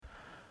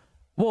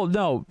well,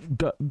 no,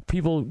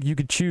 people, you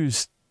could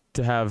choose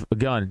to have a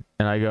gun.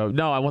 And I go,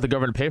 no, I want the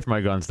government to pay for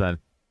my guns then.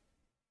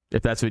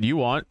 If that's what you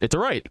want, it's a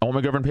right. I want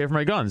my government to pay for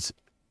my guns.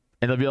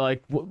 And they'll be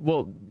like,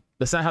 well,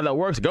 that's not how that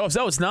works. I go,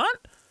 no, it's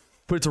not,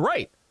 but it's a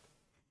right.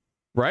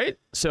 Right?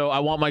 So I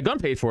want my gun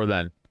paid for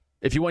then.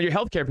 If you want your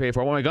health care paid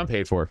for, I want my gun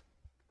paid for.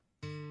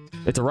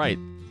 It's a right.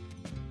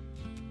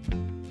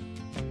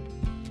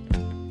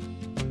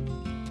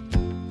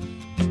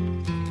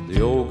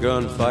 The old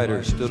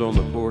gunfighter stood on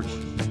the porch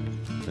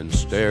and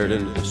stared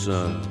into the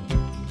sun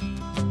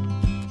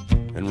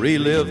and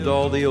relived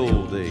all the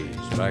old days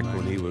back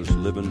when he was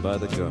living by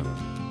the gun.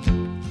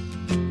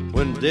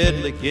 When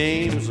deadly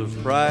games of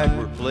pride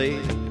were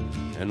played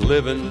and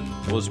living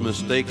was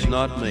mistakes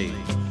not made.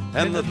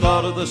 And the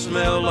thought of the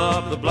smell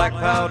of the black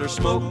powder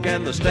smoke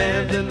and the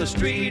stand in the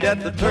street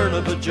at the turn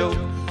of a joke.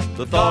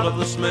 The thought of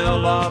the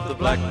smell of the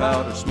black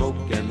powder smoke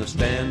and the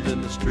stand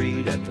in the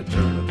street at the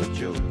turn of a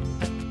joke.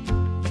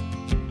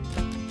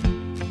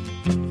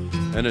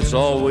 And it's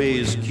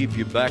always keep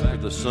you back to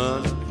the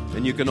sun,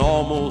 and you can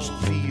almost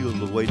feel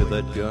the weight of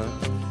that gun.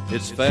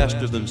 It's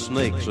faster than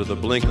snakes or the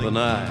blink of an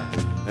eye,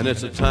 and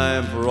it's a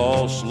time for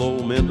all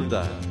slow men to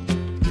die.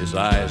 His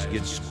eyes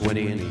get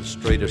squinty and he's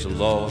straight as a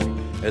log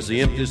as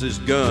he empties his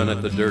gun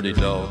at the dirty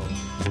dog.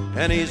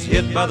 And he's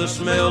hit by the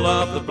smell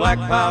of the black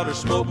powder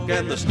smoke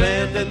and the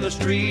stand in the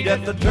street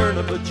at the turn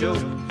of a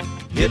joke.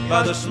 Hit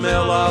by the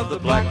smell of the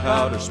black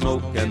powder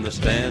smoke and the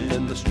stand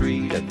in the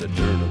street at the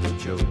turn of a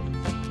joke.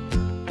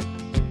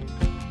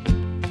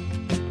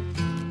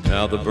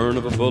 Now the burn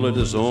of a bullet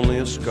is only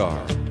a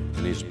scar,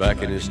 and he's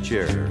back in his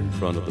chair in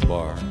front of the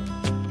bar.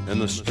 And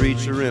the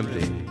streets are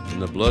empty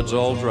and the blood's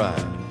all dry.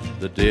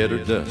 The dead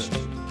are dust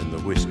and the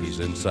whiskey's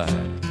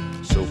inside.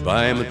 So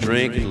buy him a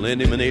drink and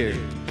lend him an ear.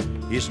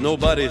 He's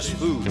nobody's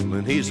fool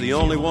and he's the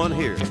only one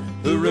here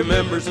who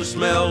remembers the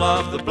smell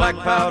of the black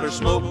powder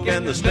smoke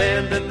and the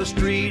stand in the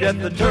street at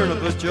the turn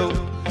of a joke.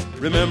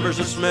 Remembers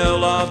the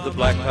smell of the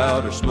black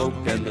powder smoke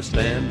and the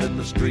stand in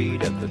the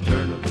street at the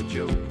turn of a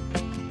joke.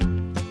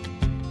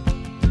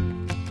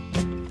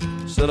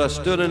 Said I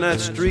stood in that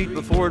street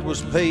before it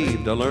was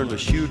paved. I learned to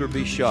shoot or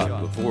be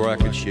shot before I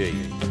could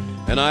shave.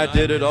 And I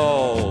did it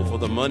all for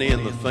the money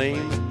and the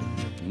fame.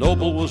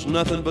 Noble was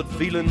nothing but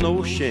feeling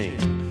no shame.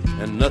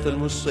 And nothing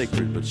was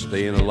sacred but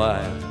staying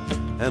alive.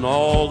 And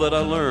all that I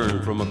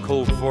learned from a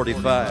Colt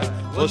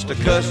 45 was to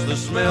cuss the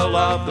smell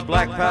of the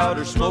black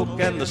powder smoke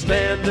and the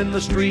stand in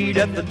the street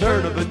at the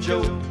turn of a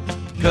joke.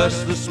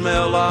 Cuss the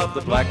smell of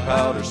the black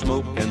powder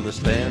smoke and the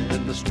stand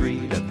in the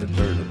street at the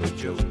turn of a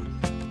joke.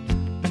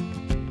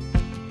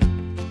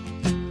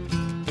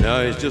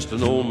 Now he's just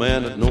an old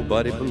man that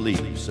nobody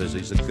believes. Says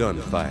he's a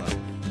gunfighter,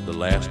 the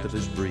last of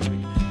his breed.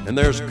 And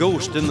there's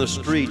ghosts in the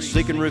streets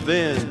seeking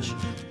revenge,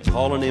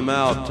 calling him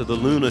out to the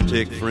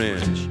lunatic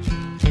fringe.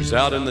 He's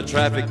out in the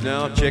traffic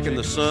now checking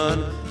the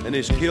sun, and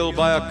he's killed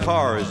by a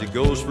car as he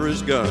goes for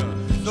his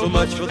gun. So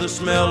much for the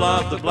smell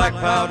of the black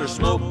powder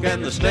smoke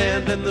and the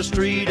stand in the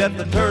street at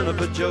the turn of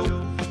a joke.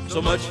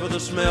 So much for the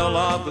smell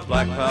of the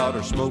black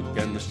powder smoke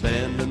and the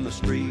stand in the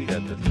street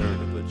at the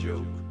turn of a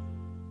joke.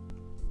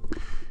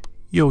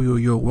 Yo,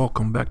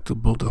 welcome back to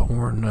Blow the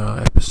Horn,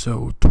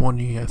 episode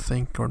 20, I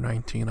think, or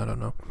 19, I don't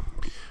know.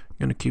 I'm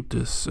going to keep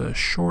this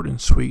short and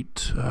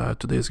sweet.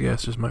 Today's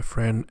guest is my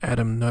friend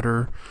Adam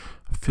Nutter,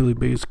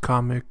 Philly-based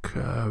comic,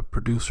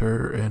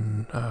 producer,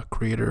 and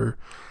creator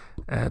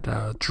at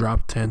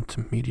Drop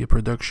Tent Media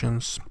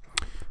Productions,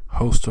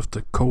 host of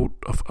the Coat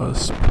of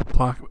Us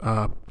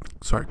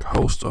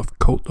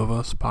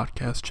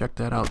podcast. Check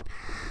that out.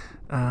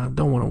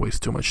 Don't want to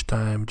waste too much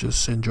time.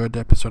 Just enjoy the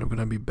episode. I'm going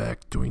to be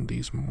back doing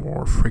these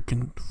more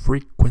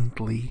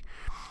frequently.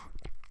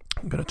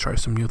 I'm going to try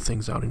some new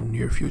things out in the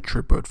near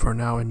future. But for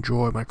now,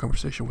 enjoy my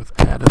conversation with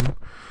Adam.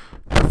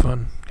 Have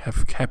fun.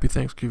 Have happy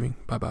Thanksgiving.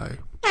 Bye-bye.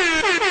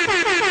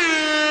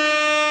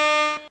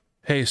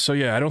 Hey, so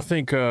yeah, I don't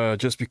think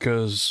just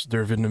because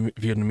they're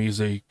Vietnamese,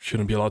 they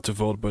shouldn't be allowed to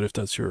vote. But if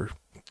that's your...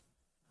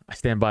 I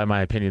stand by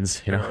my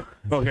opinions, you know.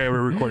 Okay,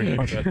 we're recording.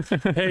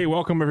 Hey,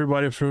 welcome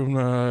everybody from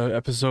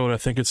episode, I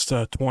think it's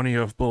 20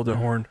 of Blow the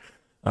Horn.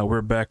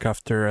 We're back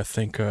after, I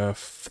think, a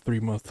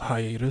 3-month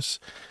hiatus.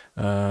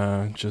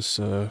 I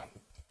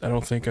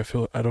don't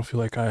feel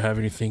like I have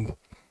anything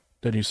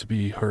that needs to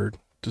be heard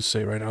to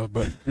say right now.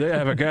 But today I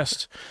have a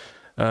guest.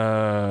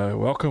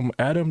 Welcome,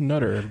 Adam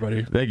Nutter,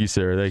 everybody. Thank you,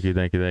 sir. Thank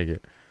you.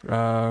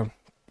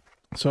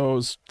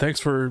 So thanks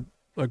for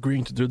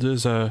agreeing to do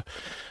this.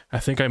 I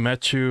think I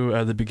met you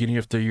at the beginning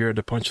of the year at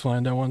the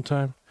Punchline that one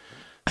time.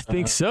 I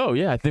think so,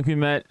 yeah. I think we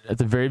met at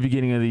the very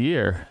beginning of the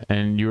year,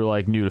 and you were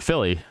like new to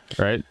Philly,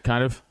 right?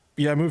 Kind of?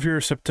 Yeah, I moved here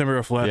September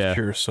of last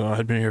year, so I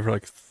had been here for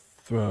like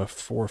 4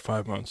 or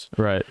 5 months.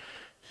 Right.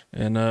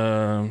 And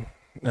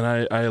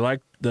I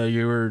liked that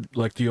you were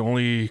like the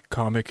only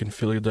comic in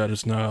Philly that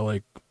is not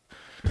like...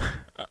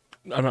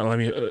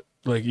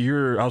 like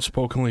you're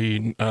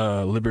outspokenly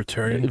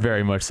libertarian.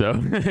 Very much so.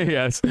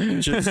 Yes.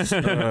 Just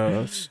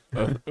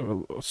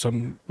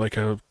some like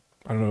a,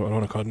 I don't know, I don't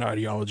want to call it an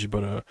ideology,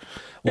 but a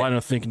line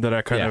of thinking that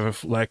I kind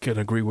of like and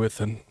agree with,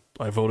 and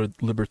I voted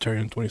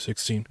Libertarian in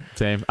 2016.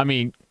 Same. I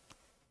mean,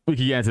 we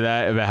could get into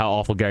that about how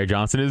awful Gary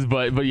Johnson is,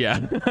 but yeah.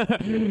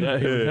 He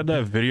had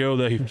that video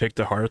that he faked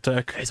a heart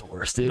attack. He's the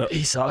worst, dude.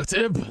 He sucked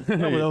it.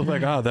 No, but I was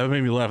like, that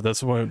made me laugh.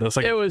 That's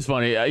like it was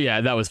funny.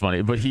 Yeah, that was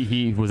funny. But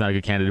he was not a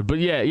good candidate. But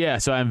yeah.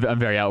 So I'm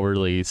very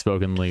outwardly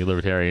spokenly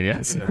libertarian.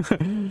 Yes.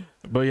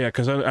 But yeah,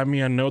 because I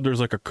mean, I know there's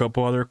like a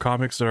couple other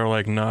comics that are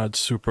like not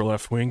super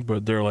left wing,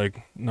 but they're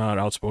like not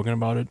outspoken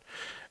about it.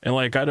 And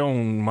like I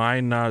don't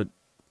mind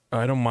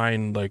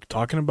like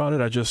talking about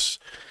it.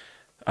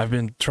 I've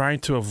been trying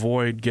to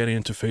avoid getting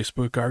into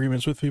Facebook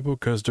arguments with people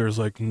because there's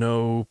like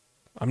I'm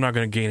not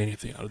gonna gain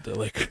anything out of that.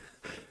 Like,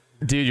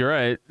 dude, you're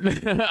right.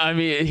 I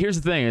mean, here's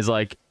the thing: is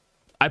like,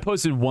 I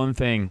posted one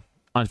thing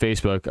on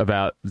Facebook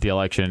about the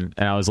election,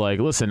 and I was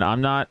like, listen,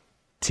 I'm not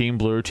team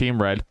blue or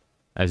team red,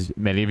 as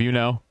many of you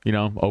know.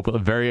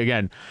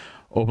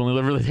 Openly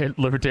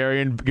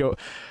libertarian, go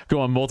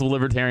on multiple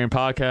libertarian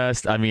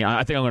podcasts. I mean,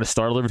 I think I'm going to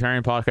start a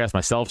libertarian podcast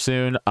myself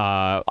soon.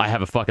 I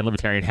have a fucking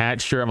libertarian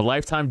hat. Sure, I'm a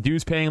lifetime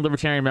dues-paying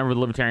libertarian member of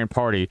the Libertarian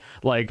Party.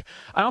 Like,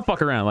 I don't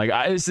fuck around. Like,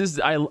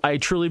 I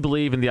truly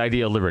believe in the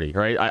idea of liberty,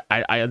 right?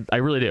 I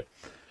really do.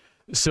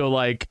 So,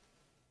 like,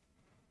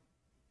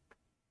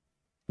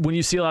 when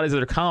you see a lot of these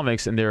other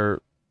comics and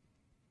they're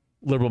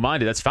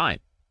liberal-minded, that's fine.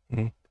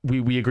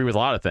 Mm-hmm. We agree with a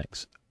lot of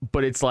things.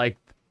 But it's like,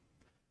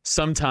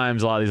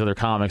 sometimes a lot of these other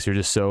comics are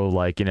just so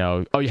like, you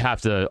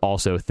have to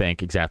also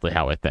think exactly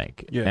how I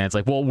think. Yeah. And it's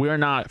like, well, we're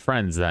not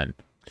friends then.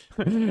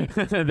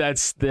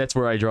 That's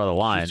where I draw the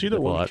line. You see the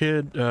one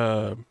kid,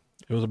 it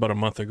was about a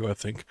month ago, I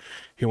think.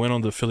 He went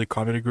on the Philly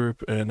Comedy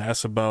Group and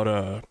asked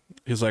about,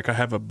 he's like, I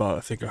have about,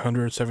 I think,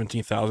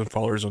 117,000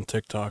 followers on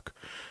TikTok.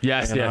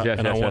 Yes, and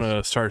I want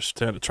to start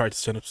start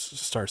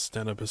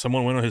stand-up. And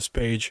someone went on his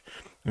page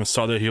and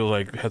saw that he was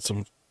like, had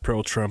some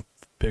pro-Trump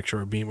picture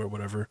or beam or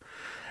whatever.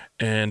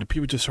 And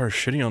people just started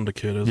shitting on the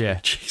kid. I was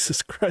like,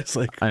 Jesus Christ!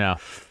 Like, I know.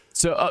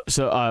 So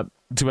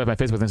to my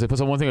Facebook thing, so I put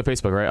one thing on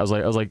Facebook, right? I was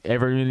like,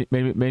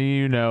 many of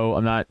you know,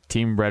 I'm not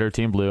team red or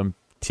team blue. I'm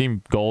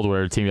team gold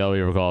or team yellow,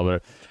 you recall.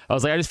 But I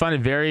was like, I just find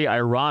it very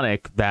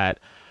ironic that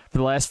for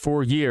the last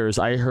 4 years,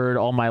 I heard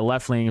all my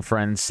left-leaning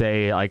friends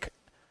say like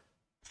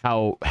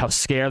how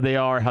scared they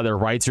are, how their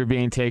rights are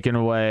being taken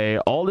away,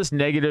 all this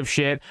negative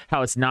shit,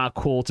 how it's not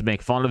cool to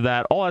make fun of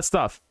that, all that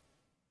stuff.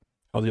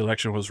 How the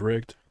election was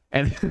rigged.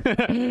 And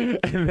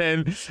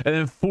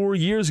then 4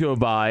 years go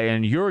by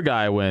and your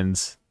guy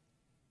wins,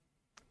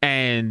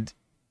 and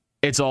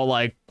it's all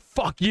like,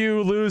 fuck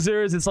you,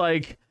 losers. It's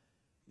like,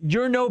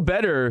 you're no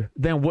better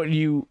than what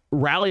you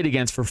rallied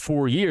against for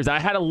 4 years. I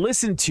had to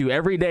listen to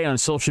every day on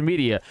social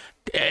media,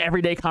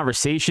 everyday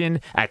conversation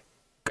at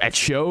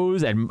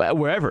shows and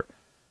wherever.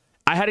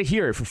 I had to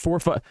hear it for 4 or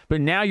 5. But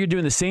now you're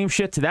doing the same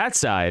shit to that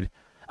side.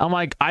 I'm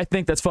like, I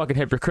think that's fucking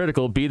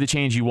hypocritical. Be the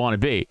change you want to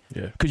be.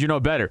 Yeah. Because you're no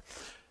better.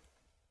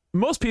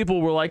 Most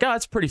people were like, oh,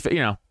 it's pretty,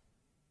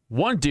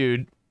 one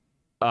dude is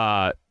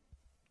a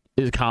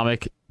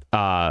comic,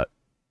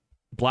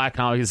 black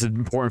comic. This is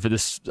important for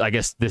this, I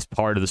guess, this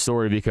part of the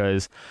story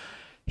because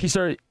he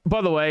started,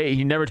 by the way,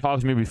 he never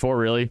talked to me before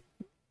really,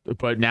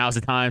 but now's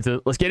the time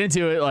to, let's get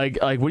into it. Like,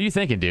 what are you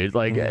thinking, dude?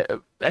 Like,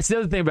 that's the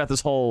other thing about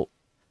this whole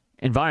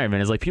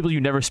environment is like people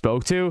you never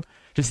spoke to,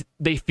 just,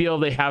 they feel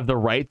they have the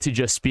right to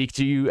just speak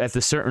to you at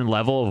a certain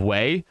level of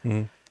way.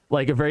 Mm-hmm.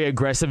 Like a very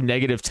aggressive,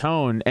 negative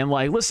tone. And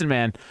like, listen,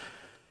 man,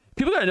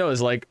 people gotta know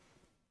is like,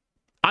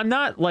 I'm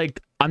not like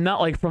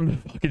from the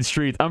fucking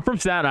streets. I'm from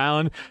Staten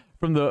Island,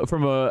 from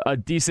a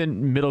decent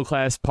middle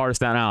class part of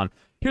Staten Island.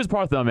 Here's the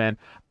part though, man.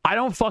 I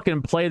don't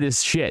fucking play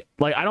this shit.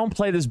 Like, I don't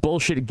play this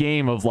bullshit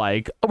game of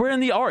like, we're in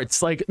the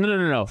arts. Like,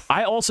 no.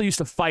 I also used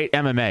to fight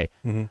MMA.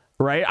 Mm-hmm.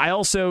 Right? I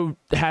also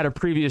had a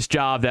previous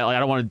job that like I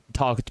don't want to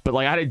talk, but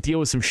like I had to deal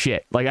with some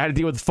shit. Like I had to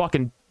deal with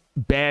fucking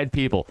bad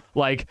people.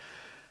 Like,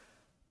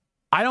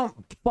 I don't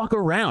fuck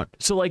around.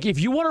 So, like, if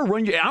you want to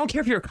run I don't care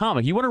if you're a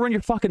comic. You want to run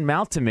your fucking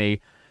mouth to me,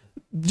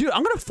 dude,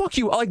 I'm going to fuck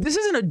you. Like, this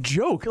isn't a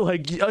joke.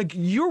 Like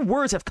your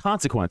words have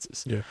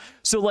consequences. Yeah.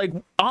 So, like,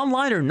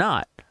 online or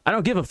not, I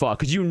don't give a fuck.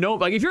 Because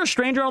like, if you're a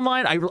stranger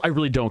online, I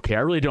really don't care.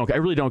 I really don't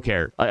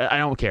care. I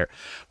don't care.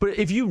 But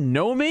if you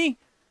know me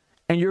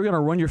and you're going to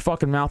run your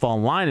fucking mouth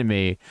online to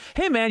me,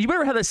 hey, man, you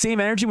better have that same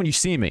energy when you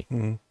see me.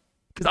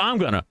 Because I'm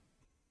going to.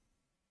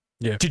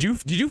 Yeah. Did you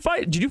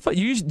fight? Did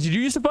you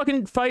used to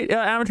fucking fight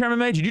amateur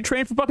MMA? Did you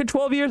train for fucking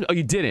 12 years? Oh,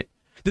 you didn't.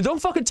 Then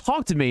don't fucking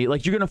talk to me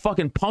like you're gonna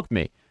fucking punk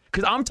me.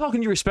 Because I'm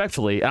talking to you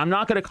respectfully, and I'm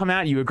not gonna come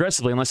at you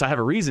aggressively unless I have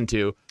a reason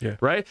to. Yeah.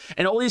 Right?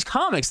 And all these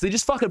comics, they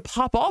just fucking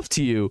pop off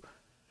to you,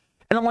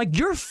 and I'm like,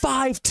 you're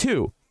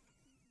 5'2".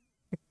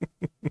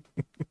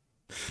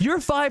 You're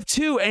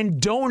 5'2"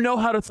 and don't know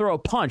how to throw a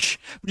punch.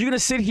 You're gonna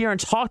sit here and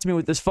talk to me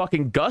with this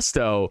fucking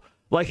gusto,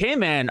 like, hey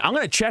man, I'm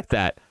gonna check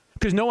that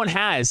because no one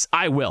has.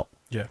 I will.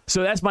 Yeah.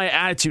 So that's my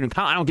attitude, and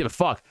I don't give a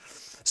fuck.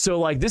 So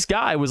like this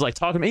guy was like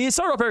talking to me. He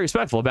started off very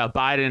respectful about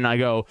Biden, and I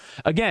go,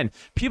 again,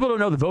 people don't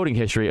know the voting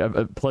history of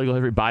political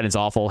history. Biden's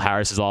awful.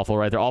 Harris is awful.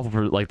 Right? They're awful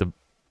for like the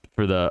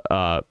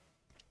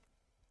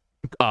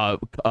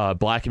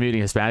black community,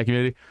 Hispanic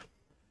community.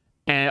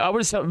 And I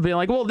was being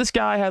like, well, this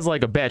guy has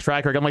like a bad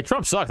track record. I'm like,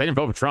 Trump sucks. I didn't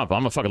vote for Trump.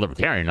 I'm a fucking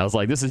libertarian. I was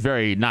like, this is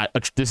not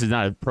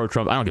a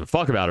pro-Trump. I don't give a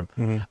fuck about him.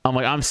 Mm-hmm. I'm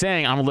like, I'm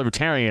saying I'm a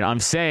libertarian. I'm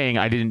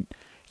saying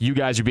you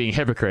guys are being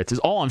hypocrites is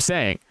all I'm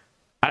saying.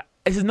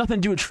 It has nothing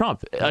to do with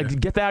Trump. Like,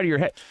 get that out of your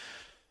head.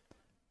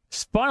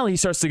 Finally, he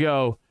starts to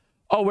go,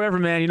 oh, whatever,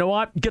 man. You know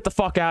what? Get the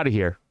fuck out of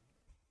here.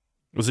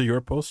 Was it your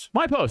post?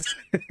 My post.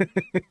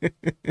 And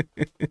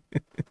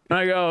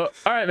I go,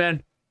 all right,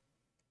 man.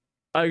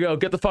 I go,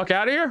 get the fuck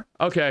out of here?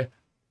 Okay.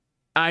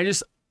 I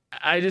just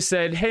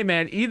said, hey,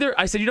 man,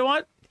 I said, you know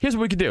what? Here's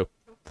what we could do.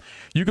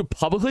 You could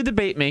publicly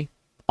debate me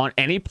on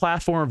any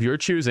platform of your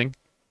choosing,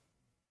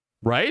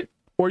 right?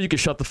 Or you could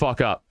shut the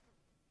fuck up.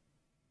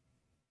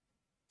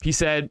 He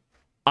said,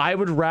 I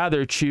would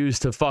rather choose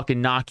to fucking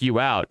knock you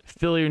out.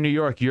 Philly or New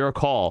York, your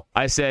call.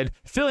 I said,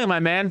 Philly, my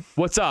man,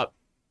 what's up?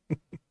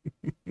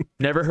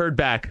 Never heard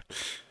back.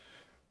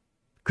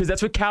 Because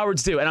that's what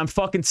cowards do. And I'm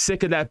fucking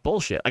sick of that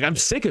bullshit. Like, I'm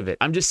sick of it.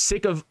 I'm just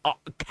sick of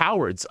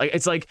cowards.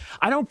 It's like,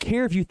 I don't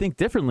care if you think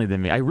differently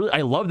than me. I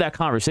love that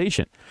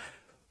conversation.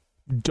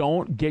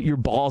 Don't get your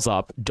balls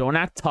up. Don't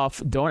act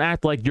tough. Don't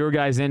act like your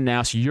guy's in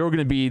now, so you're going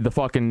to be the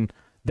fucking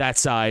that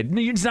side.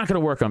 No, it's not going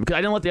to work on me because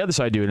I didn't let the other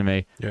side do it to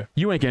me. Yeah.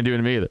 You ain't going to do it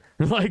to me either.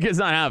 Like, it's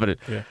not happening.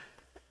 Yeah.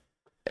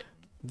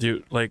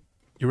 Dude, like,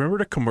 you remember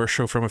the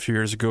commercial from a few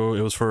years ago?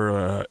 It was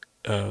for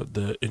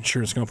the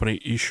insurance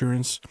company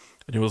Esurance,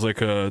 and it was like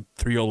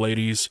 3 old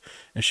ladies,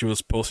 and she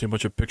was posting a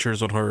bunch of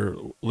pictures on her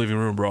living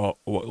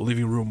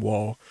room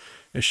wall,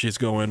 and she's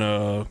going,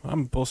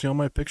 I'm posting all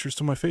my pictures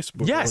to my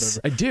Facebook. Yes,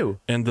 I do.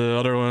 And the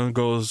other one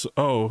goes,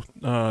 oh,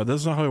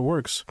 that's not how it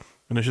works.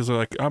 And then she's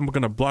like, I'm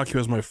going to block you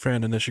as my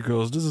friend. And then she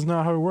goes, this is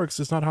not how it works.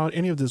 It's not how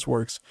any of this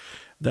works.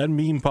 That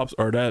meme pops,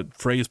 or that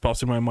phrase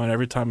pops in my mind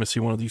every time I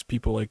see one of these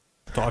people like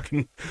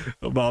talking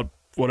about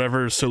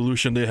whatever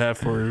solution they have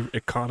for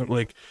economy.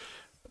 Like,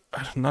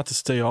 not to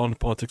stay all in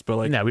politics, but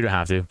like, no, we don't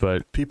have to.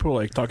 But people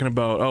like talking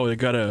about, oh, they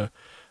got to,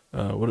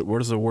 what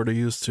is the word they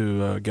use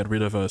to get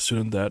rid of a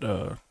student debt?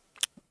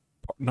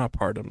 Not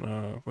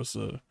pardon. What's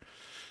the,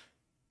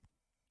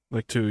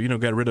 like to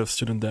get rid of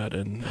student debt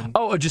and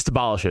just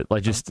abolish it,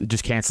 like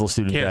just cancel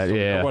student debt.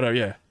 Yeah, whatever.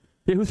 Yeah.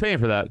 Who's paying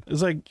for that?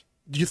 It's like,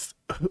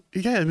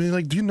 I mean,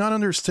 like, do you not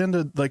understand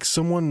that like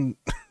someone's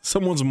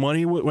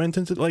money went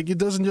into, like, it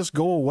doesn't just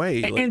go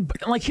away. And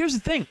here's the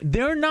thing,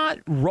 they're not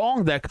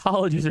wrong that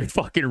colleges are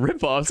fucking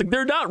ripoffs. Like,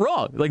 they're not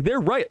wrong. Like,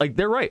 they're right. Like,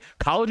 they're right.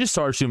 Colleges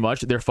charge too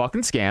much. They're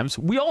fucking scams.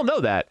 We all know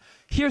that.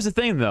 Here's the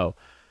thing, though.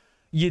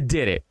 You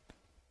did it.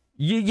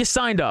 You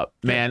signed up,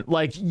 man.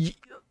 Like,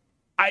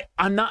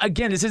 I'm not,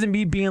 again, this isn't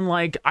me being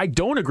like, I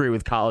don't agree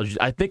with college.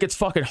 I think it's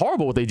fucking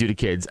horrible what they do to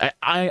kids.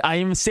 I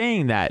am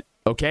saying that,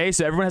 okay?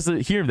 So everyone has to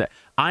hear that.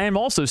 I am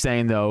also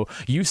saying, though,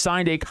 you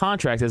signed a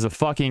contract as a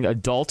fucking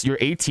adult. You're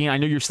 18. I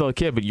know you're still a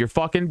kid, but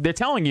they're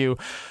telling you,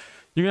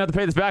 you're going to have to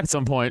pay this back at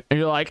some point. And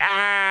you're like,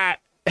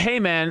 hey,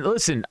 man,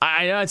 listen,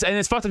 I know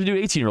it's fucked up to do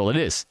an 18-year-old.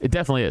 It is. It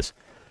definitely is.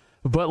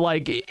 But,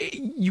 like,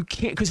 you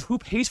can't, because who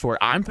pays for it?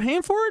 I'm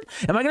paying for it?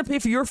 Am I going to pay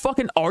for your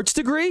fucking arts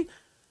degree?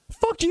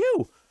 Fuck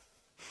you.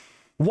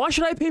 Why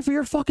should I pay for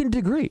your fucking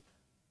degree?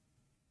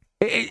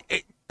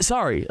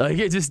 Sorry, like,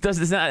 it just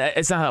doesn't.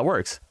 It's not how it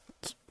works.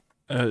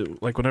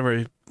 Like,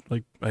 whenever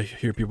I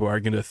hear people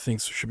arguing that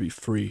things should be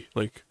free,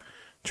 like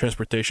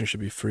transportation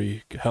should be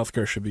free,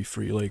 healthcare should be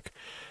free. Like,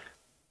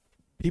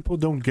 people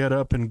don't get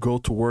up and go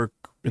to work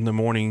in the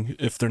morning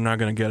if they're not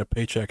going to get a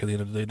paycheck at the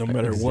end of the day, no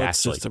matter what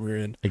system we're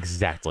in.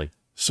 Exactly.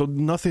 So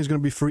nothing's going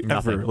to be free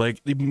ever.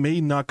 Like, it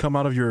may not come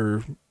out of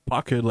your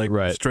pocket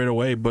straight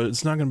away, but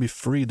it's not going to be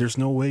free. There's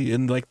no way.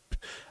 And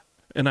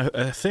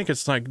I think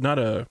it's like not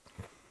a.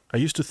 I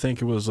used to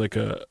think it was like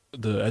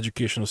the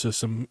educational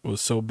system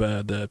was so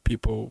bad that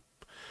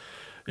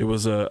it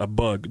was a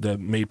bug that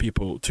made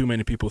too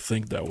many people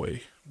think that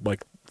way,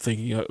 like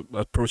thinking,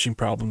 approaching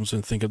problems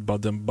and thinking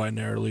about them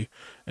binarily,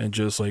 and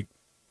just like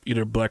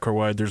either black or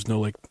white. There's no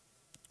like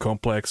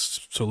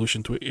complex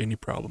solution to any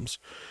problems.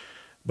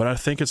 But I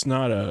think it's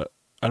not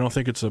I don't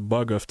think it's a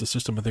bug of the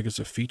system. I think it's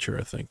a feature.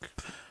 I think.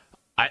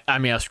 I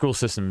mean, our school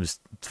system is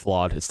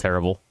flawed. It's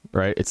terrible,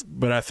 right?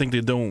 But I think I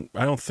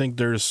don't think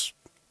there's,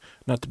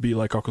 not to be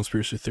like all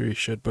conspiracy theory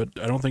shit, but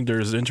I don't think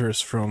there's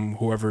interest from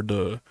whoever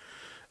the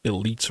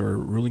elites or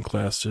ruling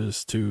class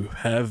is to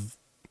have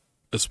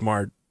a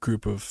smart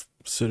group of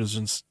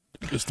citizens.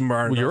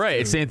 Well, you're right.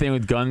 It's the same thing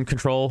with gun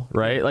control,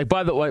 right? Like,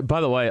 by the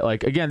way,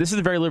 like, again, this is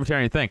a very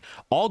libertarian thing.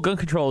 All gun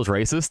control is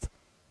racist,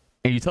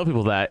 and you tell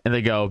people that, and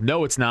they go,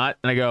 "No, it's not."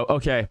 And I go,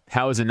 "Okay,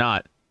 how is it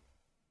not?"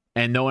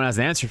 And no one has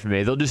an answer for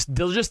me. They'll just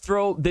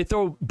throw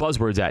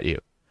buzzwords at you.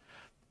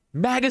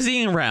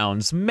 Magazine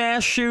rounds,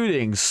 mass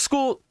shootings,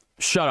 school.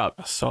 Shut up.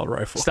 Assault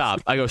rifle.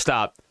 Stop. I go,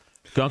 stop.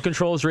 Gun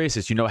control is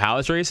racist. You know how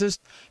it's racist?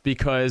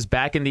 Because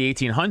back in the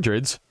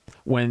 1800s,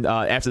 when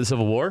after the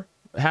Civil War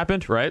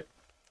happened, right,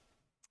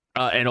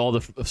 and all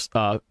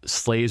the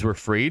slaves were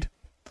freed,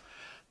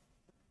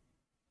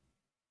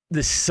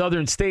 the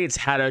southern states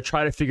had to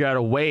try to figure out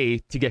a way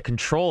to get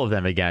control of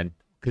them again,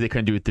 because they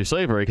couldn't do it through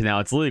slavery, because now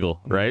it's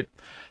legal, right?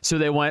 So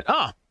they went,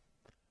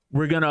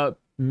 we're going to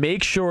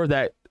make sure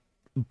that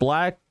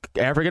black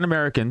African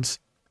Americans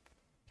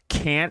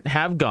can't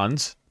have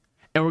guns,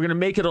 and we're going to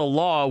make it a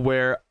law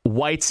where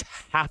whites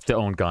have to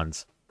own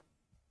guns.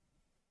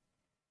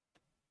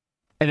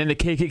 And then the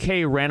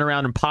KKK ran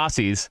around in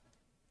posses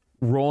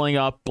rolling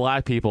up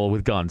black people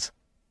with guns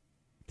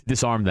to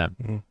disarm them.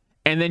 Mm-hmm.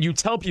 And then you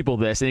tell people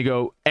this, and you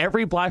go,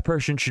 every black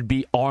person should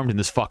be armed in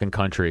this fucking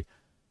country.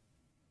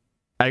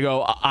 I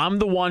go, I'm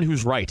the one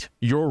who's right.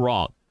 You're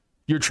wrong.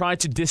 You're trying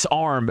to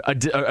disarm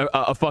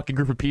a fucking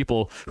group of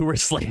people who were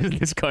slaves in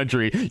this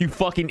country. You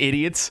fucking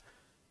idiots.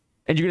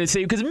 And you're going to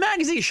say, because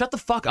magazine, shut the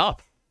fuck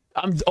up.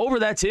 I'm over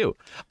that too.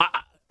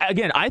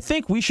 I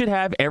think we should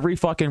have every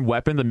fucking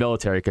weapon the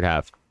military could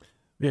have.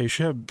 Yeah, you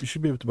should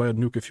be able to buy a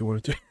nuke if you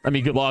wanted to. I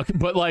mean, good luck.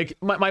 But like,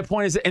 my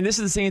point is, and this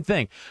is the same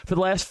thing. For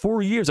the last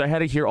 4 years, I had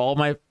to hear all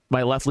my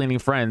left-leaning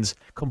friends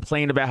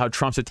complain about how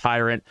Trump's a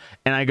tyrant.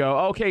 And I go,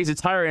 okay, he's a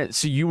tyrant,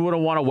 so you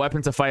wouldn't want a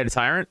weapon to fight a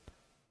tyrant?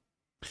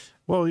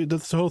 Well,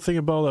 that's the whole thing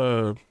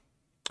about,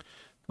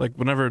 like,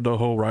 whenever the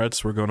whole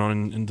riots were going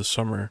on in the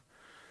summer,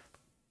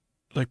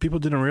 like, people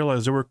didn't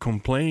realize they were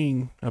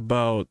complaining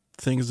about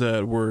things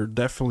that were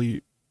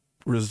definitely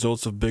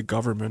results of big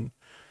government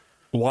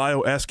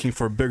while asking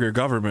for bigger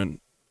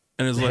government.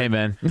 And it's like,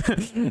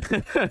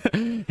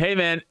 hey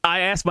man,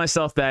 I ask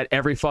myself that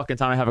every fucking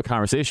time I have a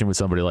conversation with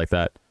somebody like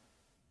that.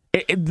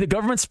 The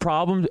government's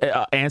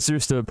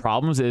answers to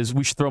problems is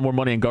we should throw more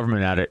money in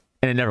government at it,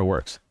 and it never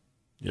works.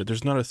 Yeah, I've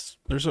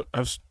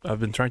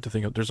been trying to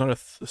think of, there's not a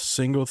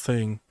single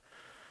thing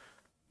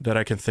that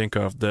I can think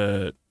of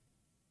that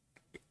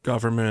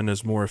government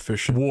is more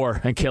efficient.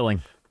 War and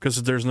killing.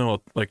 Because there's no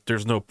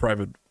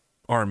private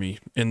army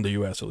in the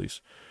U.S. at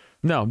least.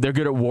 No, they're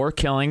good at war,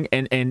 killing,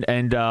 and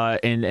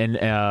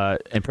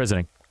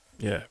imprisoning.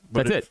 Yeah,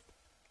 but that's it.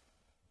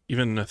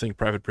 Even I think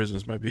private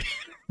prisons might be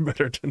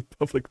better than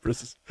public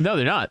prisons. No,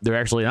 they're not. They're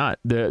actually not.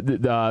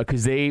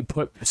 Because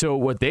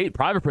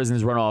private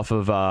prisons run off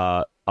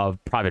of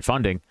private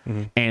funding,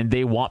 mm-hmm. and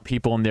they want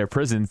people in their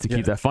prisons to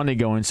keep that funding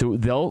going. So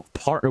they'll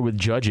partner with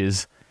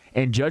judges,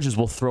 and judges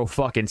will throw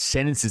fucking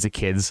sentences at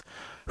kids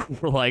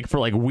for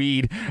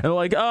weed, and they're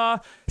like,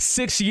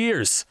 6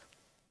 years.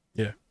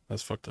 Yeah.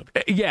 That's fucked up.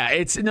 Yeah,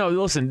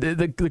 listen,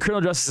 the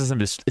criminal justice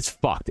system it's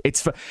fucked.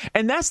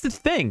 And that's the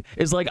thing,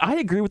 is like, I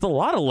agree with a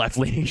lot of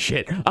left-leaning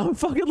shit. I'm a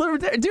fucking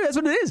libertarian. Dude, that's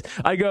what it is.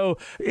 I go,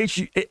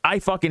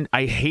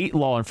 I hate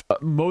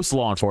most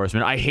law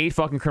enforcement. I hate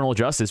fucking criminal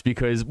justice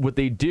because what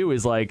they do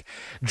is, like,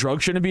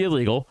 drugs shouldn't be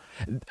illegal.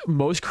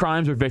 Most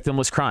crimes are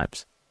victimless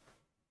crimes.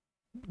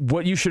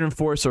 What you should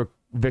enforce are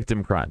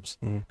victim crimes.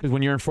 Because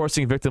when you're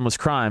enforcing victimless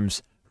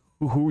crimes,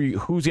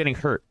 who's getting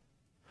hurt?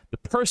 The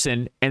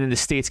person, and then the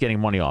state's getting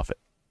money off it.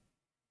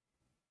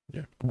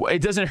 Yeah.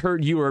 It doesn't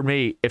hurt you or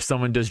me if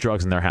someone does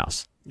drugs in their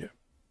house. Yeah.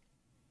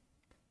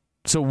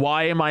 So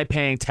why am I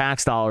paying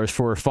tax dollars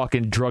for a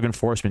fucking drug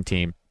enforcement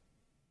team?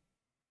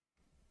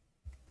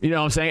 You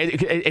know what I'm saying?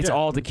 It's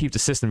all to keep the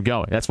system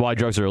going. That's why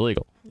drugs are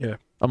illegal. Yeah.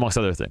 Amongst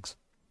other things.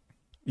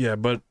 Yeah,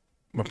 but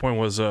my point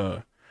was,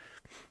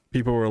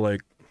 people were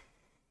like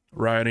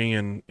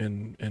rioting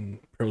and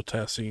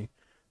protesting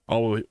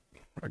all the way.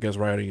 I guess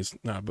rioting is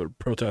not, but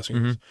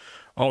protesting is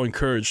all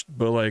encouraged.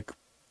 But like,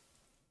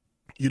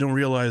 you don't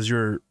realize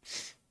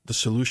the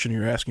solution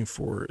you're asking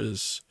for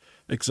is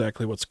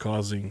exactly what's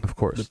causing, of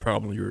course, the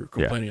problem you're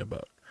complaining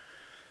about.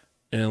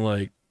 And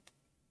like,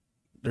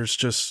 there's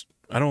just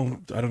I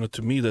don't know.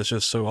 To me, that's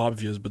just so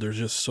obvious. But there's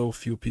just so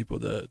few people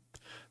that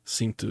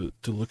seem to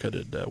look at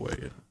it that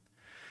way.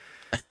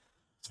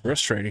 It's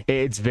frustrating.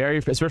 It's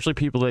especially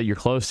people that you're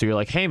close to. You're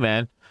like, hey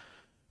man,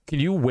 can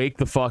you wake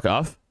the fuck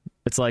up?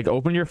 It's like,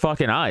 open your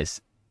fucking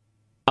eyes.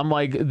 I'm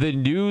like, the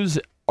news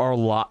are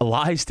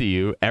lies to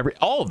you.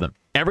 All of them.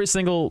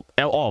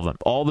 All of them.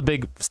 All the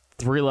big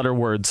 3-letter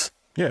words.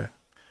 Yeah.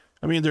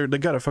 I mean, they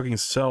gotta fucking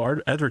sell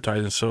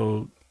advertising,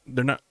 so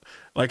they're not...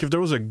 Like, if there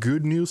was a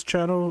good news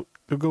channel,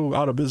 it'll go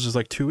out of business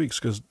like 2 weeks,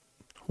 because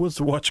who wants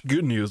to watch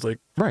good news? Like,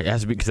 right,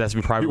 because it has to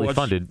be privately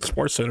funded.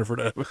 Sports Center for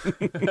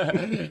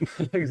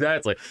that.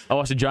 Exactly. I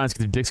watch the Giants get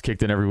their dicks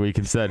kicked in every week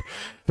instead.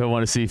 If I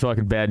want to see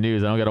fucking bad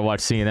news, I don't got to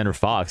watch CNN or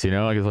Fox, you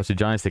know? I can watch the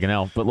Giants take an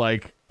L. But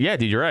like, yeah,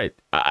 dude, you're right.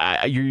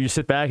 You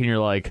sit back and you're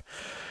like,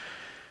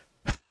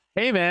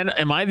 hey man,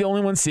 am I the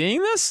only one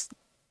seeing this?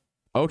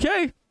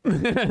 Okay.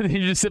 And you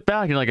just sit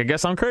back and you're like, I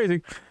guess I'm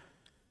crazy.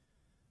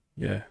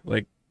 Yeah,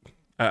 like,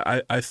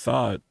 I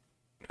thought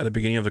at the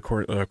beginning of the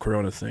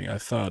Corona thing, I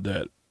thought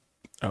that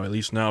at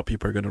least now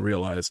people are going to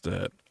realize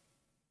that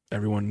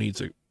everyone needs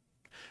to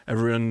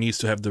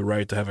have the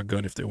right to have a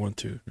gun if they want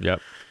to.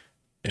 Yep.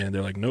 And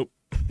they're like, nope.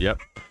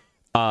 Yep.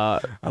 I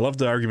love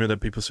the argument that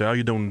people say, oh,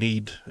 you don't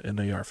need an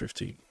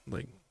AR-15.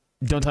 Like,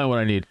 don't tell me what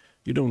I need.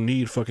 You don't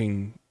need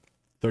fucking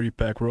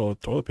 30-pack roll of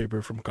toilet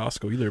paper from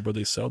Costco either, but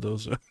they sell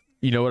those.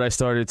 You know what I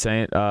started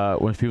saying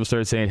when people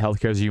started saying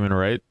healthcare is a human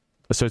right?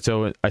 I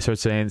started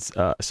saying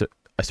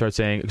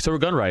so we're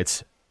gun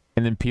rights,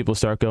 and then people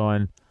start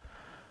going,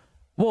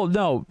 well,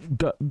 no,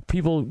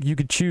 you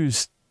could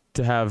choose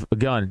to have a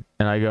gun.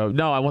 And I go,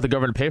 no, I want the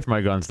government to pay for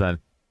my guns then.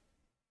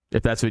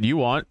 If that's what you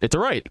want, it's a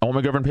right. I want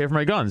my government to pay for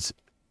my guns.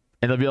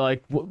 And they'll be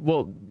like,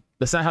 well,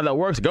 that's not how that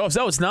works. I go,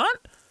 so it's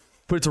not?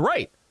 But it's a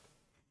right.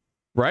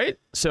 Right?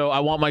 So I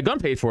want my gun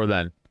paid for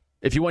then.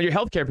 If you want your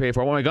health care paid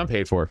for, I want my gun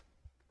paid for.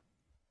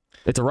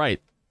 It's a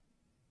right.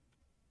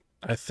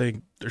 I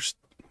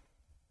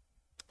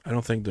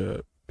don't think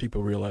the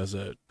people realize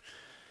that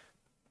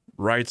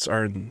rights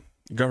aren't,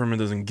 government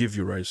doesn't give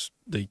you rights,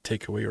 they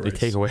take away your rights.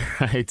 They take away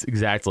rights,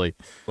 exactly.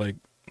 Like,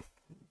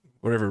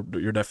 whatever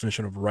your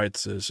definition of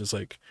rights is, just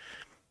like,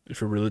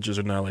 if you're religious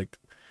or not, like,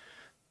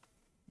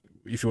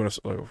 if you want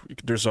to,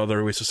 there's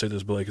other ways to say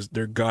this, but like,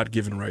 they're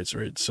God-given rights,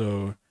 right?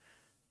 So,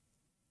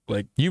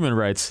 like, human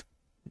rights.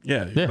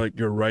 Yeah, like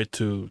your right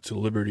to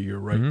liberty, your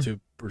right to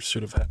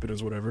pursuit of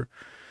happiness, whatever.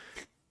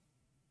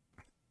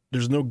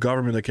 There's no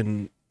government that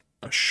can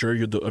assure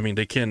you.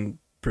 They can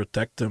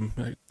protect them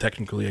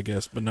technically, I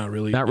guess, but not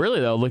really. Not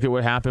really, though. Look at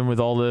what happened with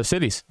all the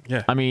cities.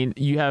 Yeah. I mean,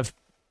 you have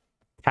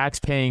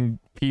tax-paying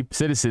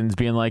citizens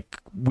being like,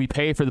 we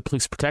pay for the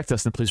police to protect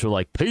us, and the police were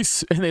like,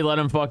 peace, and they let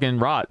them fucking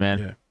rot, man.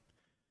 Yeah.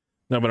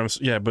 No,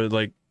 but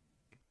like,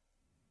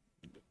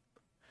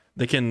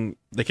 they can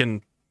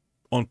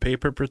on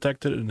paper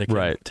protect it, and they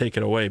can take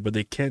it away, but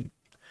they can't.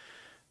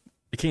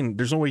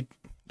 There's no way.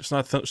 It's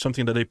not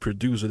something that they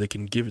produce, or they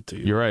can give it to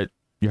you. You're right.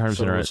 You're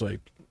 100% right. It's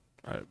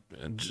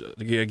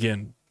like,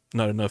 again,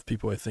 not enough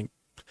people, I think,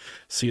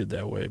 see it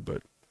that way,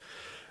 but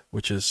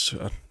which is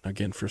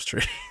again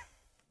frustrating.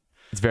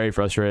 It's very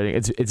frustrating.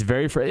 It's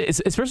very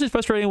it's especially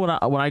frustrating when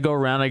I go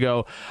around. I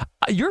go,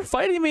 you're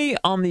fighting me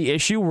on the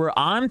issue where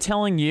I'm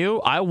telling you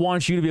I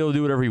want you to be able to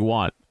do whatever you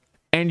want,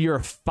 and you're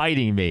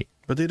fighting me.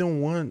 But they don't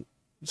want.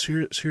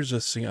 Here's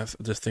this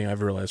thing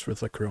I've realized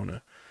with like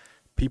Corona.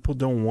 People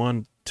don't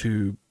want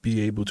to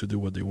be able to do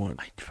what they want.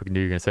 I fucking knew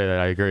you were gonna say that.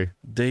 I agree.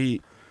 They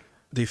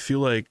feel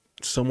like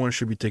someone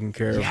should be taking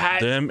care of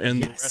them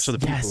and the rest of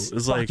the people.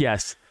 It's like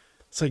it's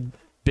like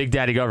Big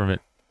Daddy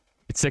government.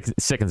 It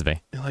sickens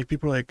me. And like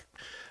people are like,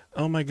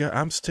 oh my god,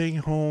 I'm staying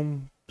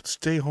home.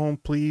 Stay home,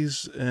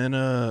 please. And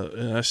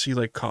I see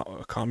like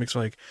comics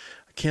like,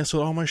 I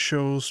canceled all my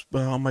shows,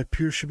 but all my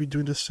peers should be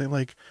doing the same.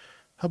 Like,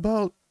 how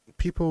about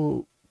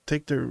people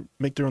make their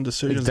own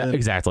decisions?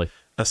 Exactly.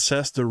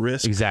 Assess the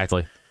risk.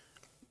 Exactly.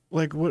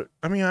 Like what?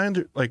 I mean, I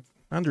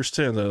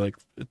understand that like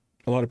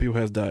a lot of people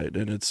have died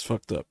and it's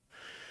fucked up.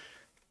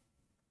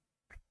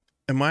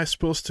 Am I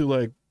supposed to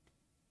like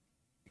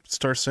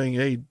start saying,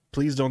 "Hey,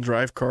 please don't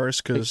drive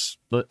cars," because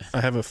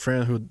I have a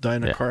friend who died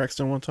in a car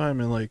accident one time,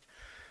 and like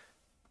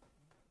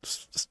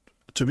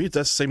to me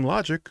that's the same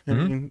logic. I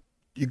mean,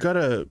 you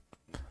gotta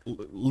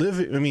live.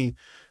 I mean,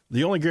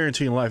 the only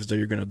guarantee in life is that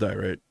you're gonna die,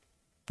 right?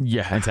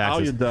 Yeah, and taxes. How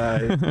you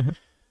die?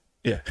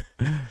 Yeah.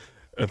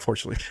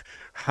 Unfortunately,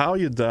 how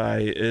you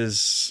die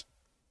is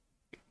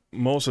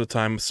most of the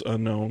time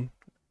unknown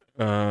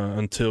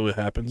until it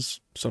happens.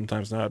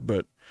 Sometimes not,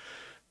 but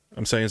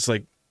I'm saying it's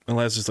like,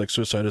 unless it's like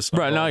suicide. It's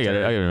right. No, I get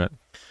it.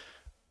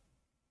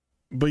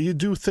 But you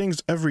do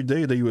things every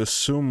day that you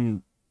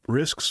assume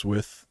risks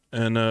with,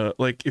 and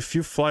like if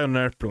you fly on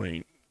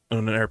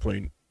an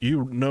airplane,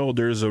 you know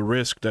there's a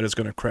risk that it's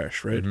going to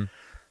crash, right?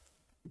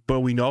 But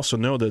we also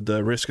know that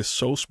the risk is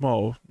so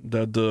small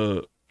that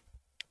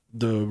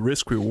the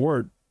risk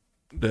reward,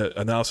 the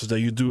analysis that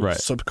you do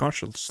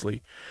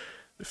subconsciously,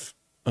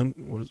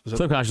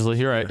 subconsciously,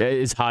 you're right,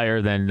 is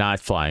higher than not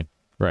flying.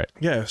 Right.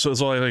 Yeah. So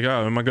it's all like,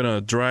 oh, am I going to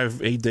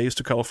drive 8 days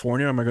to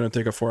California? Or am I going to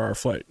take a 4-hour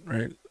flight?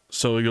 Right.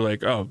 So you're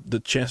like, oh,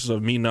 the chances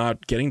of me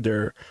not getting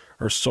there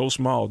are so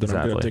small that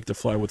I'm going to take the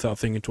flight without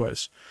thinking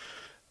twice.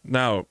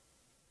 Now,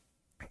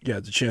 yeah,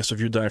 the chance of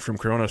you dying from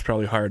Corona is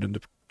probably higher than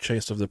the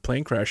chance of the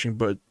plane crashing,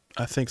 but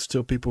I think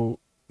still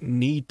people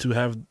need to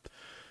have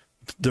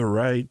the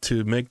right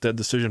to make that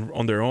decision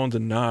on their own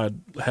and not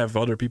have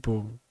other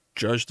people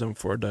judge them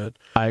for that.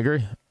 I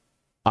agree.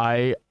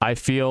 I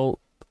feel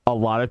a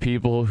lot of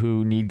people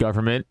who need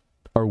government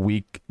are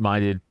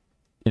weak-minded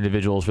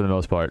individuals for the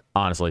most part,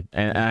 honestly.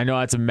 And I know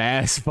that's a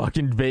mass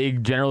fucking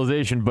vague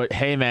generalization, but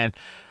hey, man,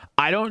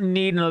 I don't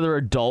need another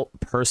adult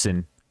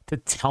person to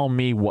tell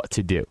me what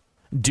to do.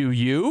 Do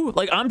you?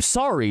 Like, I'm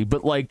sorry,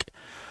 but like,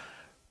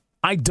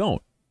 I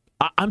don't.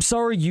 I'm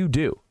sorry you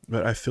do.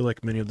 But I feel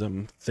like many of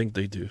them think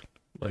they do.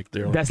 Like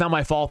that's not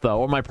my fault though,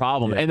 or my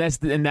problem. Yeah.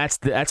 And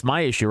that's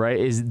my issue, right?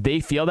 Is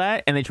they feel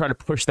that and they try to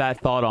push that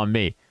thought on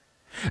me.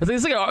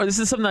 It's like, this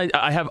is something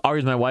I have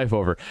argued with my wife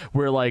over,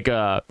 where like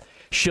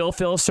she'll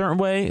feel a certain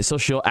way, so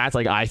she'll act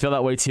like I feel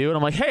that way too, and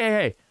I'm like,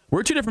 hey,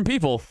 we're two different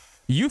people.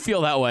 You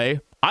feel that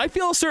way. I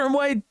feel a certain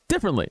way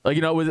differently. Like,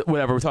 you know, with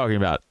whatever we're talking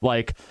about.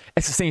 Like,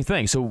 it's the same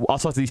thing. So I'll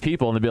talk to these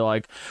people and they'll be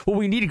like, well,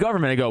 we need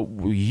government. I go,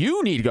 well,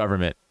 you need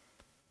government,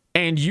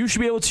 and you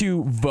should be able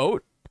to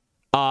vote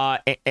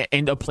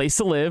and a place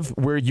to live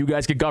where you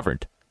guys get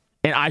governed,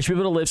 and I should be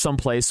able to live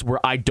someplace where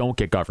I don't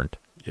get governed.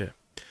 Yeah,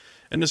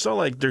 and it's not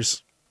like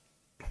there's.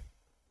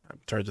 I'm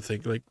trying to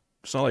think. Like,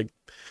 it's not like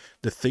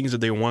the things that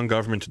they want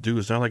government to do.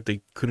 It's not like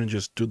they couldn't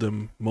just do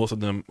them, most of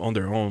them, on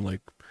their own.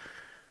 Like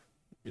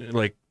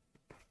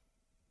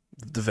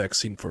the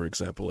vaccine, for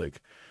example.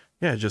 Like,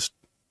 yeah, just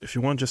if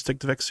you want, just take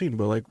the vaccine.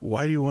 But like,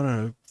 why do you want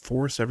to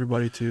force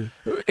everybody to?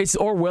 It's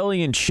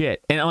Orwellian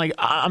shit, and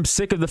I'm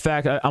sick of the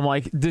fact. I'm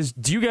like,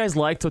 do you guys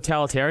like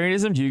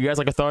totalitarianism? Do you guys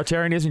like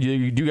authoritarianism? Do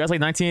you guys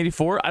like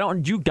 1984?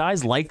 Do you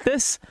guys like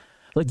this?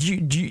 Like,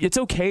 it's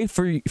okay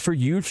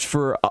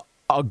for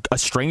a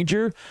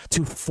stranger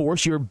to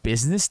force your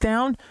business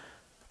down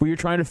where you're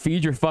trying to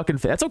feed your fucking.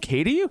 That's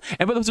okay to you?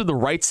 And but those are the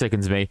right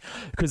sickens me,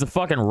 because the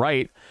fucking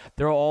right,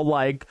 they're all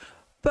like,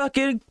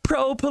 fucking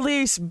pro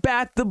police,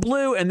 bat the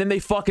blue, and then they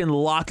fucking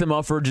lock them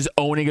up for just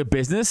owning a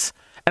business.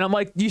 And I'm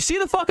like, you see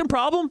the fucking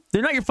problem?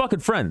 They're not your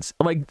fucking friends.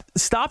 I'm like,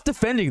 stop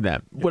defending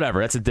them.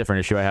 Whatever, that's a different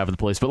issue I have with the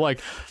police. But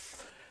like,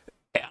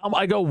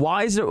 I go,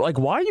 why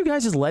are you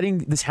guys just letting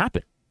this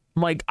happen?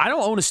 I'm like, I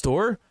don't own a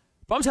store,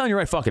 but I'm telling you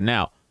right fucking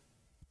now,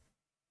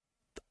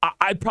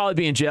 I'd probably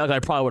be in jail. I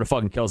probably would have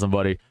fucking killed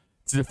somebody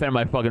to defend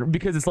my fucking,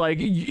 because it's like,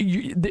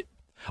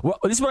 well,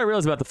 this is what I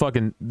realized about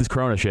this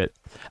Corona shit.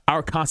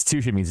 Our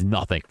Constitution means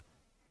nothing.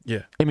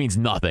 Yeah. It means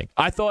nothing.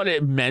 I thought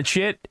it meant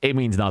shit. It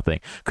means nothing.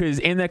 Because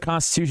in that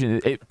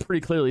Constitution, it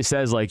pretty clearly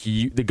says, like,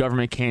 the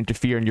government can't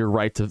interfere in your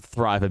right to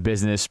thrive a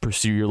business,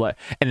 pursue your life.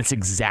 And it's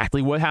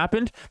exactly what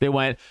happened. They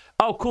went,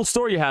 oh, cool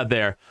store you had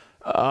there.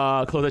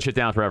 Close that shit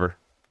down forever.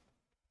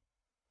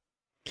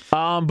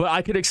 But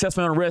I could access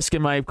my own risk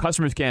and my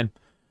customers can.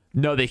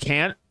 No, they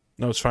can't.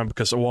 No, it's fine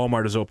because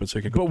Walmart is open, so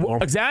you can go to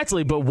Walmart.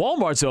 Exactly, but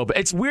Walmart's open.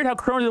 It's weird how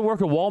Corona doesn't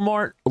work at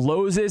Walmart.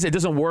 Lowe's is. It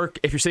doesn't work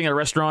if you're sitting at a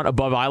restaurant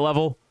above eye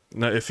level.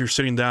 No, if you're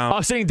sitting down.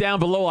 I'm sitting down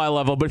below eye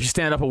level, but if you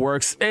stand up, it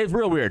works. It's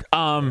real weird.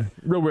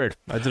 Real weird.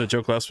 I did a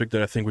joke last week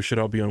that I think we should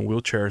all be on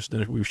wheelchairs,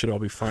 then we should all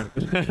be fine.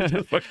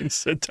 Just fucking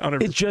sit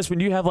down. It's just when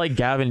you have like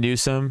Gavin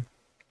Newsom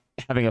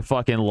having a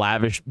fucking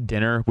lavish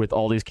dinner with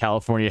all these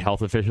California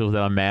health officials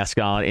with a mask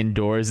on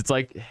indoors, it's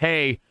like,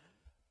 hey,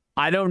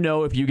 I don't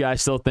know if you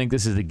guys still think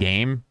this is a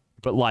game,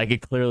 but like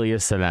it clearly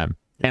is to them.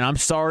 And I'm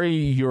sorry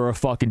you're a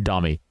fucking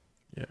dummy.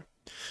 Yeah.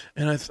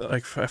 And I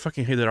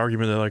fucking hate that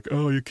argument that like,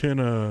 oh, you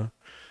can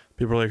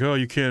people are like, oh,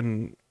 you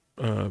can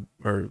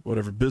or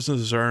whatever,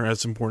 businesses aren't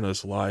as important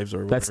as lives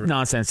or whatever. That's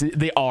nonsense.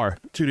 They are.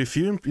 Dude, if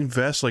you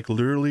invest like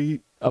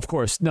literally of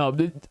course. No,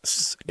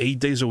 8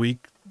 days a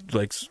week,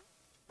 like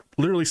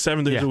literally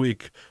 7 days a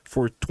week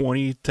for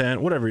 20,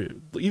 10, whatever,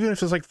 even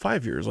if it's like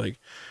 5 years, like,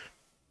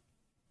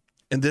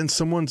 and then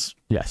someone's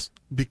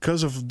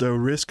because of the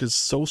risk is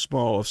so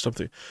small of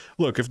something.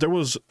 Look, if there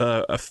was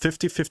a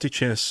 50-50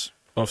 chance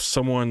of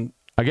someone,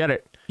 I get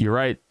it. You're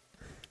right.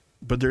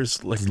 But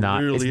there's like it's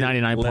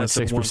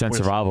 99.6%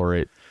 survival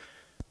rate.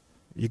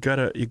 You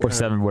gotta or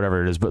 7,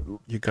 whatever it is. But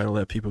you gotta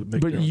let people make.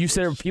 But you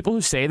said people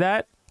who say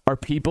that are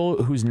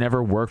people who's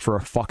never worked for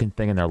a fucking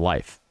thing in their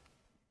life.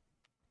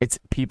 It's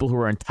people who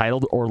are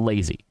entitled or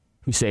lazy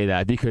who say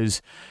that,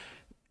 because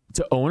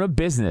to own a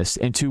business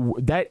and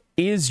that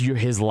is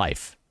his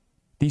life.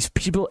 These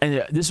people,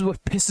 and this is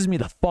what pisses me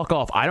the fuck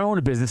off. I don't own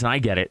a business, and I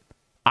get it.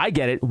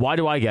 Why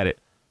do I get it?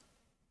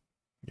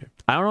 Yeah.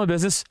 I don't own a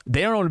business.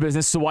 They don't own a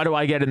business, so why do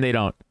I get it and they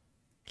don't?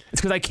 It's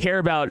because I care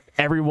about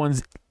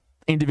everyone's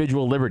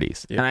individual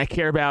liberties. Yeah. And I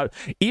care about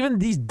even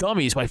these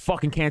dummies who I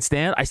fucking can't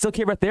stand. I still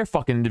care about their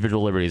fucking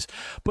individual liberties.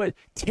 But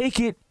take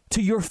it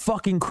to your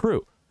fucking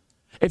crew.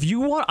 If you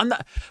want,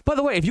 by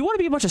the way, if you want to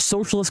be a bunch of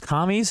socialist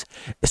commies,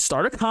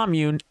 start a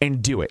commune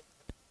and do it.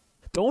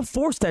 Don't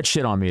force that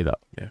shit on me, though.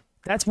 Yeah.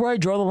 That's where I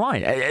draw the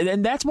line.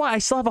 And that's why I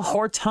still have a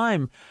hard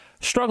time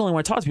struggling when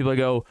I talk to people. I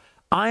go,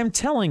 I'm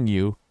telling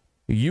you,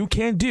 you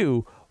can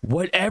do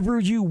whatever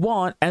you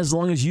want as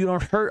long as you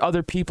don't hurt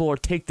other people or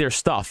take their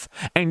stuff.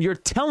 And you're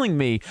telling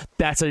me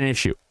that's an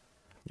issue.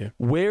 Yeah.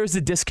 Where's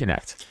the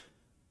disconnect?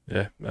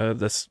 Yeah,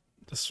 that's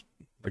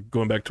like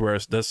going back to where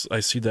I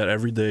see that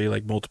every day,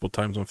 like multiple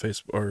times on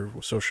Facebook or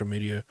social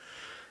media,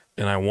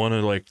 and I want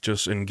to like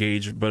just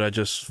engage, but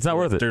it's not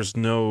worth it. There's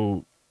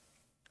no.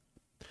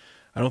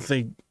 I don't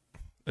think,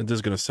 and this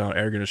is gonna sound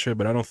arrogant as shit,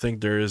 but I don't think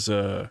there is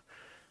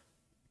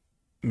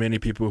many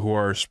people who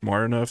are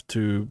smart enough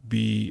to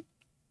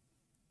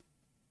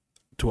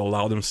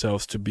allow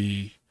themselves to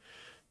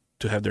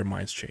have their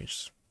minds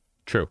changed.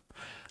 True,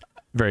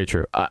 very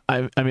true.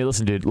 I mean,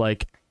 listen, dude,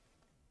 like.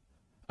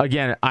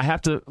 Again, I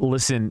have to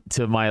listen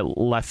to my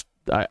left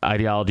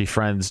ideology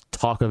friends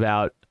talk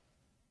about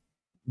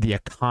the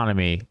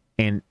economy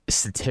and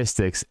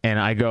statistics, and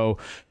I go,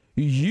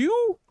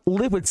 you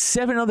live with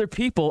 7 other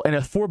people in a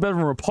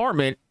 4-bedroom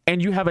apartment,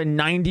 and you have a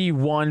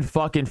 91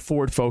 fucking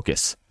Ford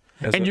Focus.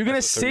 And you're going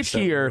to sit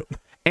here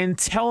and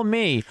tell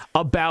me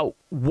about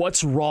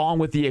what's wrong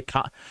with the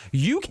economy.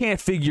 You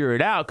can't figure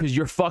it out because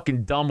you're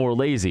fucking dumb or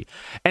lazy.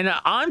 And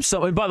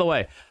and by the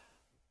way,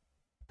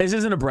 this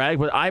isn't a brag,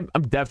 but I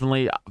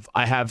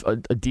have a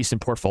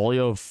decent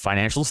portfolio of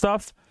financial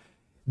stuff.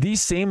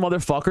 These same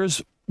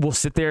motherfuckers will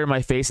sit there in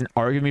my face and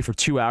argue with me for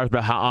 2 hours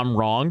about how I'm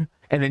wrong,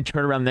 and then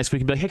turn around the next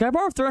week and be like, hey, can I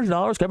borrow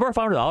 $300? Can I borrow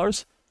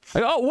 $500? I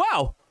go, oh,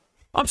 wow.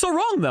 I'm so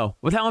wrong, though,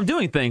 with how I'm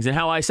doing things and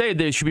how I say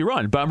they should be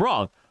run, but I'm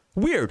wrong.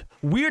 Weird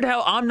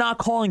how I'm not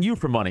calling you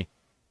for money.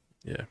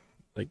 Yeah.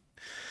 Like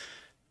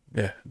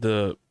I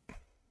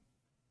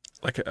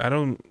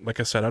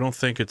said, I don't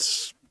think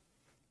it's,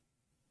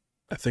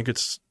 I think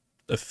it's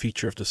a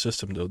feature of the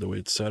system, though, the way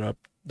it's set up,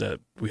 that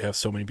we have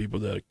so many people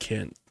that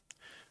can't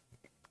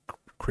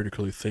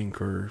critically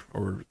think or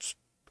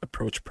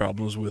approach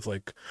problems with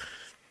like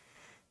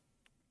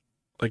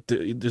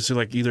this is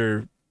like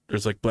either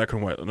there's like black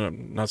and white. No,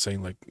 I'm not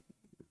saying like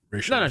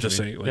racial. No, I'm just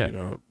saying like,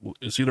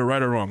 it's either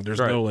right or wrong. There's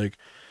Right. no like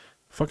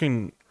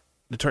fucking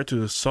they try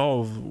to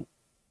solve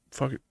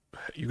fucking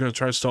you're gonna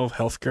try to solve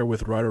healthcare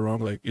with right or wrong.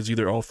 Like it's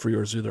either all free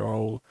or it's either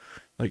all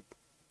like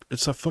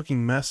it's a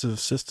fucking massive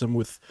system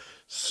with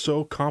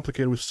so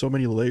complicated with so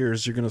many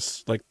layers. You're gonna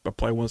like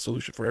apply one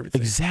solution for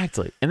everything.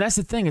 Exactly. And that's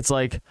the thing. It's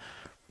like,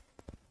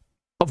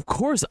 of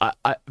course,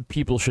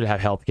 people should have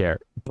health care,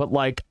 but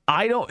like,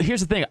 I don't.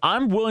 Here's the thing.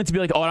 I'm willing to be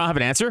like, oh, I don't have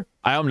an answer.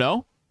 I don't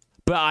know,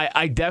 but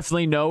I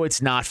definitely know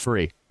it's not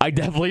free. I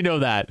definitely know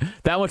that.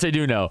 That much I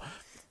do know.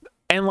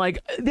 And like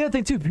the other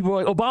thing too, people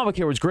are like,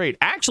 Obamacare was great.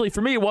 Actually,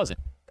 for me, it wasn't.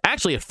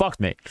 Actually, it fucked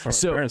me. For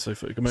So, parents,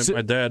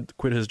 my dad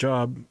quit his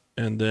job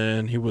and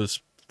then he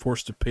was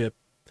forced to pay.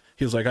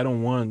 He was like, I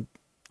don't want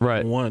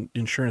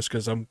insurance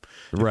because if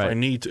I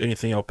need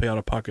anything, I'll pay out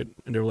of pocket.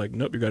 And they were like,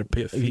 nope, you got to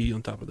pay a fee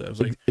on top of that. I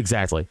was like,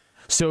 exactly.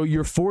 So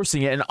you're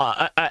forcing it, and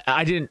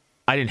I didn't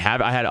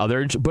have it. I had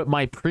other, but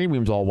my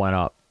premiums all went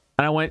up,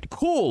 and I went,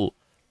 cool,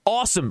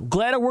 awesome,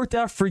 glad it worked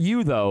out for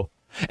you though.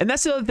 And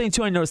that's the other thing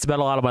too I noticed about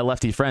a lot of my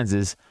lefty friends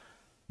is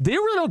they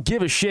really don't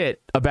give a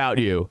shit about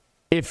you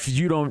if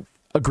you don't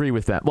agree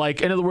with them.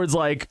 Like, in other words,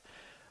 like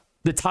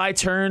the tide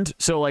turned,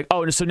 so like,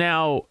 oh, so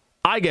now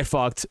I get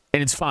fucked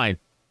and it's fine,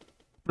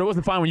 but it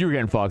wasn't fine when you were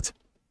getting fucked.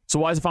 So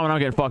why is it fine when I'm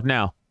getting fucked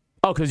now?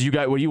 Oh, because you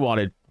got what you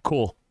wanted.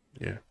 Cool.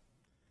 yeah.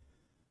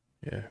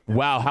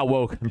 Wow, how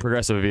woke and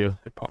progressive of you.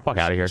 Fuck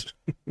out of here.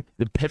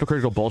 The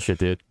hypocritical bullshit,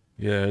 dude.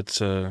 Yeah,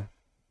 it's I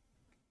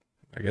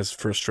guess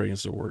frustrating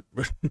is the word,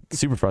 but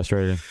Super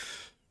frustrating.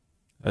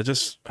 I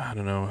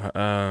don't know.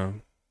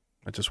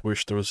 I just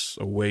wish there was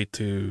a way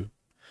to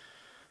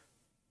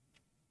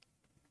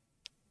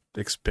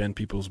expand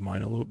people's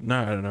mind a little.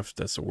 No, I don't know if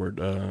that's the word.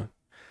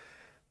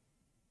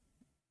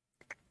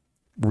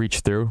 Reach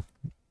through.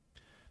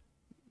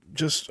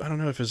 Just I don't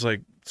know if it's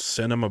like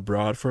send them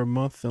abroad for a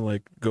month and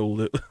like go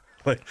live.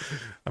 Like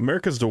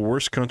America's the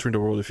worst country in the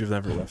world if you've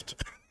never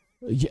left.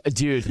 Yeah,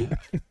 dude.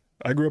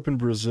 I grew up in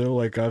Brazil.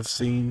 Like I've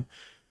seen,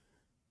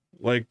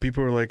 like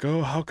people are like,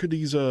 oh, how could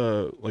these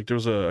like there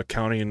was a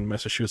county in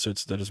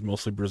Massachusetts that is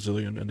mostly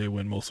Brazilian and they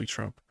went mostly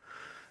Trump.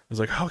 I was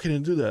like, how can they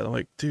do that? I'm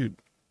like, dude,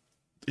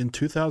 in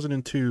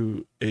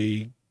 2002,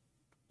 a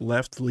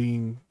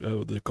left-leaning,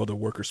 they call the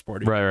Workers'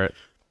 Party, Right.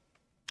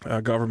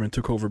 government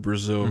took over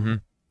Brazil Mm-hmm.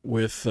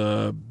 with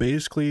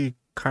basically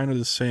kind of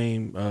the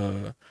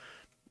same,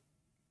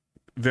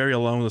 very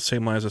along the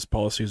same lines as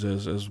policies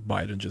as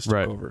Biden just took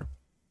Right. over.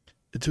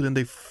 Dude, and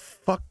they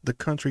fucked the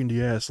country in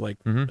the ass.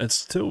 Like, Mhm. it's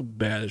still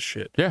bad as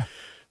shit. Yeah.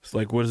 It's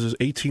like, what is this,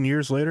 18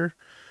 years later?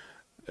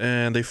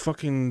 And they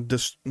fucking,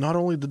 not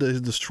only did they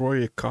destroy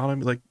the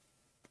economy, like,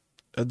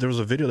 there was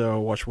a video that I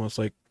watched once,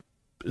 like,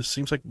 it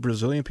seems like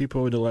Brazilian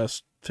people in the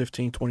last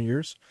 15, 20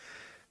 years,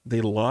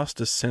 they lost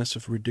the sense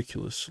of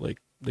ridiculous. Like,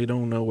 they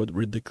don't know what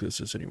ridiculous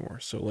is anymore.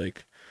 So,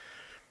 like,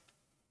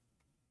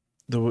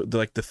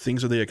 the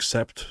things that they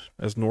accept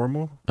as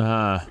normal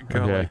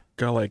Okay.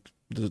 got like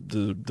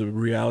the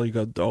reality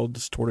got all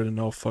distorted and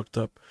all fucked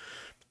up.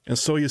 And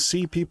so you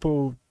see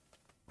people,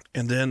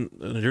 and then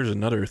there's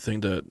another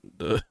thing that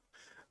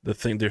the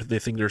thing they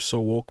think they're so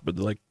woke, but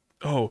they're like,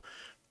 oh,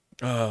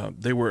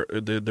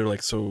 they're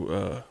like,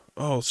 so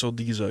so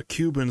these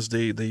Cubans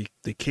they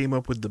came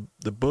up with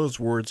the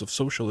buzzwords of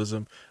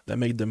socialism that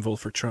made them vote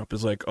for Trump.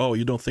 Is like, oh,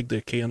 you don't think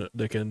they can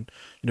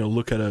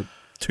look at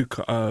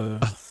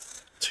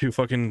two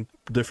fucking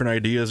different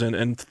ideas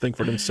and think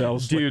for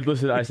themselves. Dude,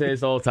 listen, I say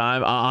this all the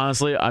time.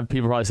 Honestly,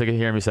 people are probably sick of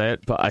hearing me say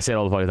it, but I say it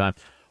all the fucking time.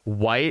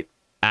 White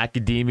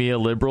academia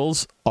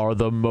liberals are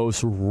the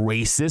most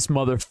racist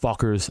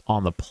motherfuckers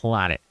on the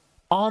planet.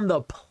 On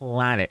the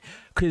planet.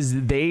 Because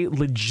they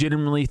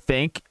legitimately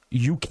think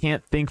you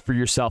can't think for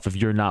yourself if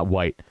you're not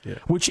white. Yeah.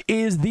 Which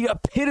is the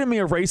epitome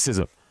of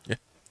racism. Yeah.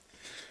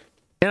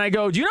 And I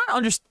go, do you not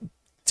understand?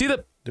 See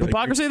the They're like,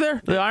 hypocrisy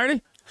there? The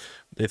irony?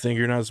 They think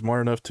you're not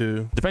smart enough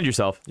to Defend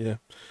yourself. yeah.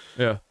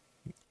 Yeah.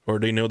 Or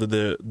they know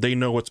that they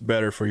know what's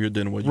better for you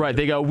than what you Right,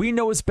 do. they go, we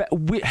know it's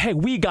hey,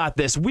 we got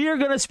this. We are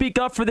going to speak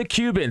up for the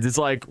Cubans. It's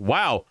like,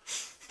 wow,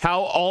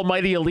 how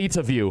almighty elite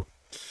of you.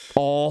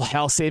 All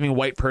hell-saving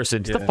white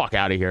person. Get the Yeah. fuck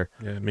out of here.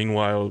 Yeah.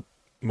 Meanwhile,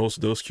 most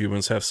of those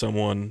Cubans have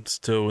someone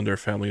still in their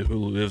family who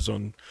lives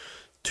on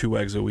 2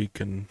 eggs a week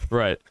and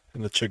Right.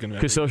 the chicken.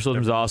 Because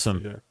socialism's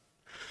awesome. Yeah.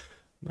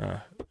 Nah,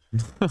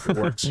 it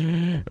works.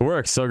 It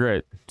works. So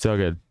great. So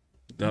good.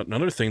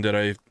 Another thing that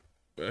I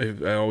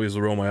always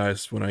roll my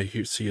eyes when I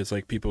see it's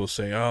like people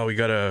say, oh, we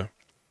gotta,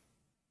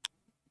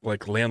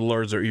 like,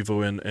 landlords are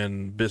evil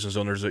and business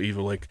owners are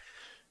evil. Like,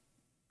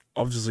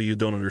 obviously you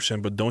don't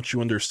understand, but don't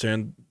you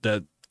understand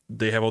that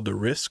they have all the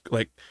risk?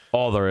 Like,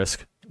 All the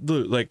risk.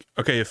 like,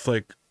 okay, if,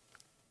 like,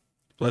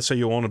 let's say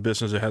you own a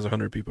business that has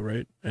 100 people,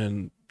 right?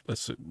 And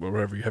let's say,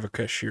 whatever, you have a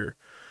cashier.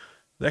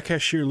 That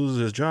cashier loses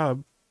his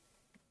job.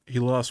 He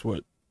lost,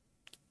 what,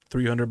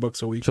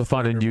 $300 a week. So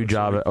find a new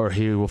job, or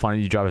he will find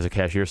a new job as a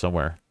cashier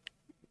somewhere.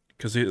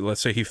 Because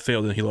let's say he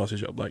failed and he lost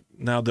his job. Like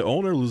now the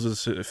owner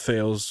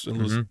fails and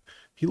loses.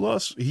 He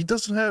lost. He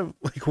doesn't have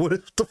like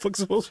what the fuck's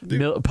supposed to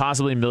do?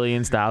 Possibly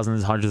millions,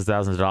 thousands, hundreds of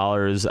thousands of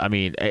dollars. I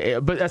mean,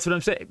 but that's what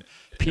I'm saying.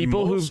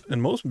 People who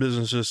in most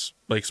businesses,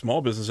 like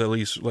small business at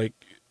least, like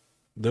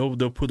they'll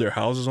put their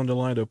houses on the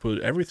line. They'll put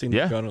everything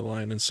they've got on the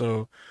line, and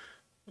so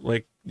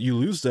like you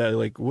lose that.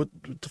 Like what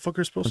the fuck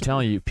are you supposed to do? I'm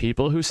telling you,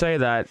 people who say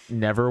that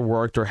never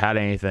worked or had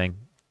anything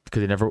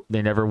because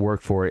they never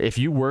worked for it. If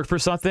you work for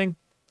something,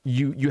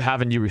 you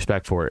have a new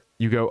respect for it.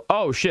 You go,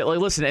 oh shit. Like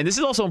listen, and this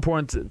is also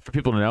important for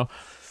people to know.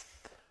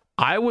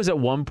 I was at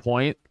one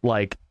point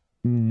like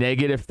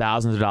negative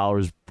thousands of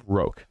dollars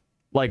broke.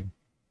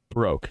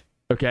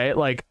 Okay.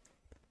 Like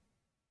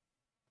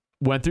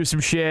went through some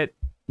shit,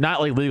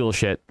 not like legal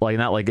shit, like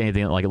not like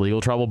anything like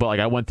illegal trouble, but like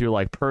I went through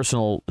like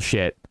personal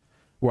shit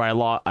where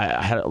I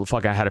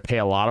had to pay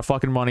a lot of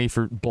fucking money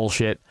for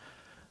bullshit.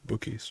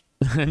 Bookies.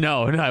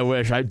 No, I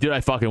wish.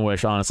 I fucking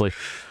wish, honestly.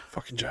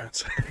 Fucking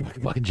Giants.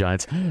 Fucking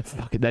Giants.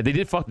 They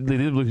did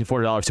lose me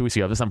 $40 2 weeks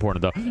ago. That's not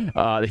important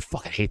though. They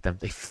fucking hate them.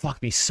 They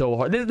fucked me so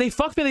hard. They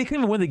fucked me. They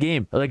couldn't even win the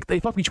game. Like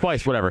they fucked me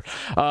twice. Whatever.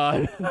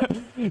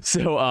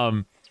 So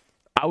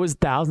I was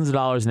thousands of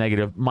dollars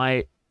negative.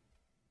 I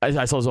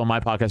saw this on my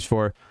podcast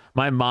before.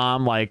 My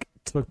mom like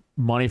took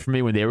money from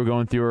me when they were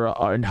going through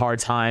a hard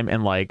time,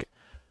 and like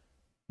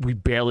we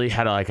barely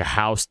had like a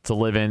house to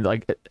live in.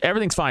 Like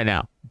everything's fine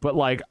now, but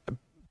like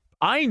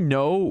I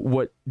know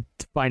what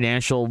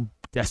financial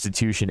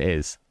destitution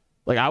is.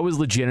 Like I was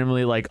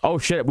legitimately like, oh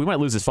shit, we might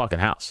lose this fucking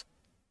house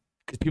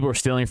because people are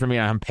stealing from me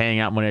and I'm paying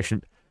out money.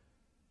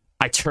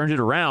 I turned it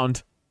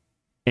around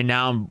and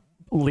now I'm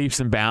leaps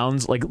and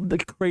bounds like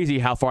crazy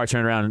how far I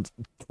turned around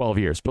in 12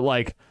 years. But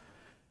like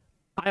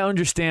I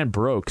understand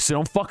broke, so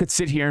don't fucking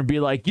sit here and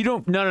be like, you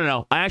don't.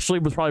 No. I actually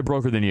was probably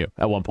broker than you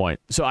at one point,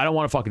 so I don't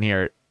want to fucking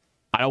hear it.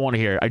 I don't want to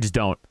hear it. I just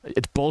don't.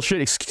 It's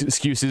bullshit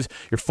excuses.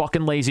 You're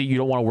fucking lazy. You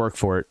don't want to work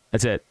for it.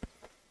 That's it.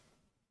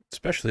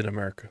 Especially in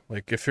America.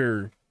 Like if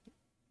you're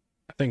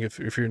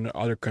in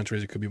other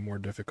countries, it could be more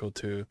difficult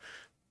to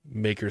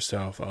make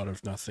yourself out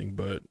of nothing.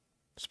 But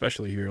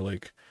especially here,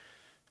 like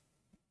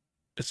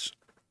it's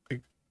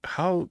like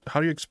how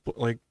do you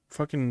like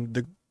fucking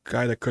the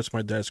guy that cuts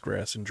my dad's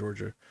grass in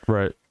Georgia,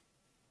 right?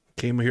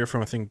 Came here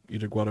from I think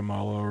either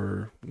Guatemala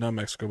or not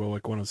Mexico, but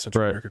like one of the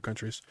Central American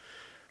countries.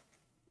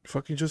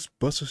 Fucking just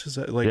busts his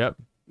like. Yep.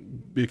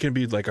 It can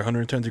be like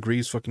 110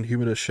 degrees, fucking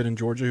humid as shit in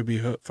Georgia. Who'd be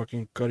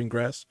fucking cutting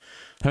grass.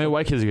 How many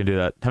white kids are gonna do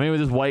that? How many of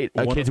these white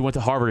kids who went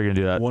to Harvard are gonna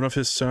do that? One of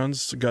his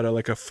sons got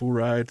a full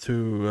ride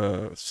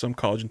to some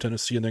college in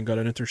Tennessee, and then got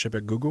an internship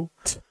at Google.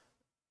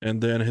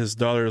 And then his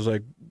daughter is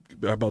like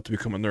about to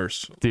become a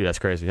nurse. Dude, that's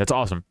crazy. That's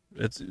awesome.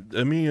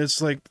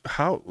 It's like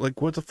how like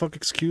what the fuck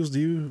excuse do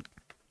you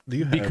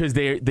have? Because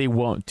they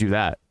won't do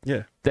that.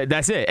 Yeah.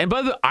 That's it. And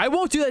by the way, I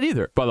won't do that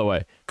either, by the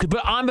way.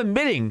 But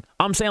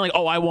I'm saying like,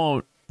 oh, I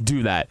won't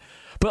do that.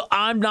 But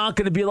I'm not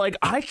going to be like,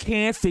 I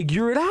can't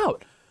figure it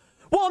out.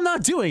 Well, I'm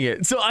not doing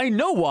it. So I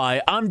know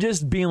why. I'm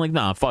just being like,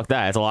 nah, fuck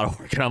that. It's a lot of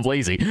work and I'm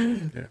lazy.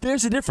 Yeah.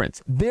 There's a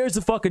difference. There's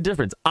a fucking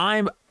difference.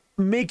 I'm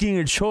making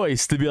a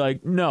choice to be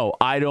like, no,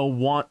 I don't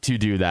want to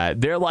do that.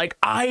 They're like,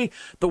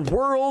 the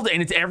world,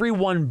 and it's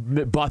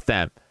everyone but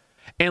them.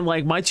 And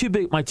like my two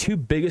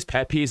biggest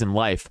pet peeves in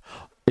life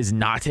is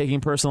not taking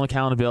personal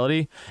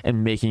accountability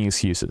and making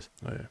excuses.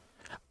 Oh, yeah.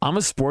 I'm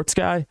a sports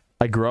guy.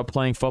 I grew up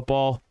playing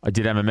football. I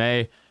did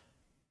MMA.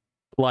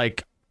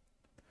 Like,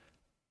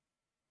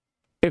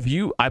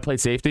 I played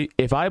safety.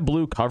 If I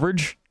blew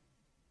coverage,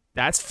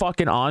 that's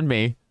fucking on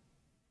me.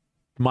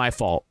 My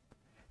fault.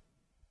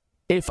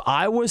 If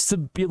I was to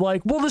be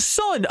like, well, the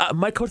sun,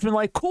 my coach would be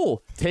like,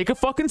 cool, take a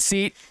fucking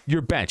seat.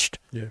 You're benched.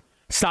 Yeah.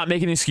 Stop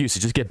making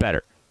excuses. Just get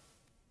better.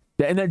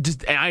 And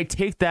I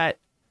take that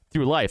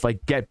through life.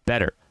 Like, get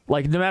better.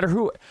 Like, no matter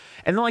who.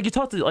 And then like you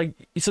talk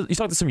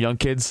to some young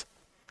kids.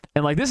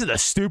 And like, this is a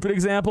stupid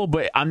example,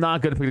 but I'm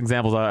not going to pick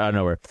examples out of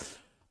nowhere.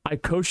 I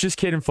coached this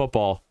kid in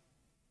football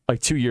like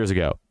 2 years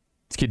ago.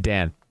 This kid,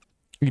 Dan.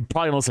 You're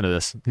probably going to listen to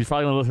this. He's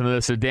probably going to listen to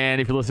this. So Dan,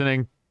 if you're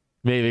listening,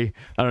 maybe.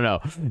 I don't know.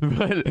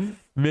 But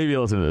maybe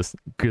you'll listen to this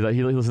because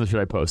he listens to shit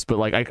I post. But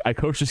like, I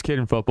coached this kid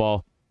in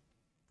football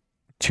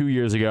 2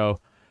 years ago.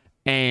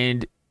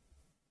 And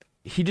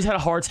he just had a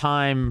hard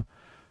time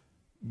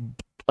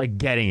like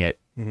getting it.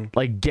 Mm-hmm.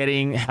 Like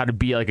getting how to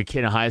be like a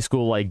kid in high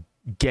school, like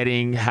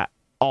getting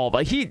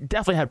like he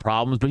definitely had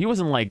problems, but he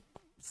wasn't like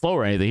slow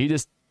or anything. He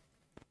just,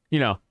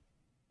 had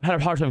a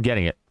hard time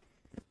getting it.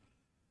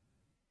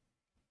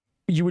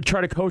 You would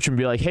try to coach him and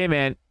be like, hey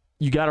man,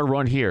 you got to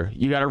run here.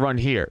 You got to run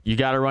here. You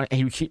got to run. And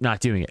he would keep not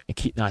doing it and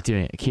keep not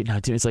doing it and keep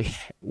not doing it. It's like,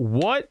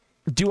 what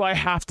do I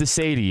have to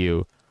say to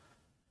you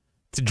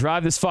to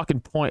drive this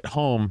fucking point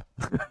home?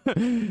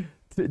 And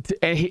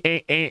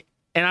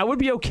I would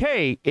be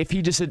okay if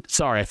he just said,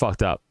 sorry, I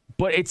fucked up.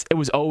 But it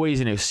was always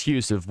an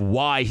excuse of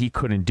why he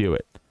couldn't do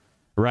it.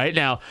 Right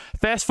now,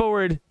 fast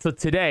forward to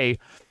today,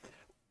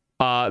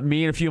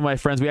 Me and a few of my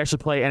friends, we actually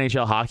play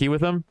NHL hockey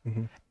with him,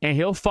 and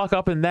he'll fuck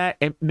up in that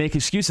and make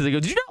excuses. They go,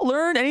 "Did you not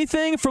learn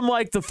anything from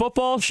like the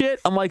football shit?"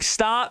 I'm like,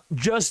 "Stop,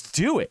 just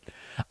do it."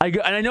 And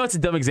I know it's a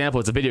dumb example,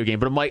 it's a video game,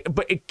 but I'm like,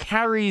 but it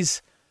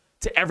carries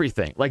to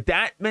everything. Like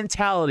that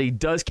mentality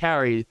does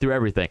carry through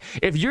everything.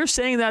 If you're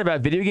saying that about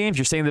video games,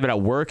 you're saying that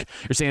about work,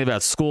 you're saying that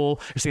about school,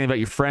 you're saying that about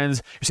your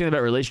friends, you're saying that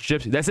about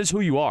relationships. That's just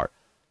who you are.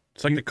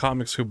 It's like the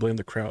comics who blame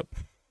the crowd.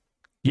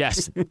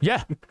 Yes.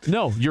 Yeah.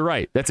 No, you're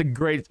right. That's a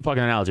great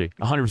fucking analogy.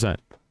 100%.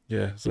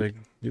 Yeah, it's like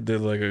they'd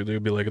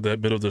be like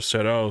that bit of the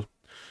set. Oh,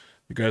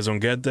 you guys don't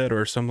get that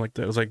or something like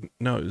that. It's like,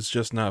 no, it's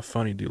just not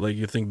funny, dude. Like,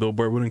 you think Bill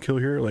Burr wouldn't kill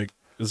here? Like,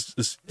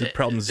 it's the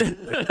problem is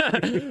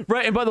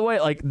right. And by the way,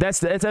 like that's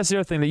the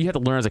other thing that you have to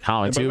learn as a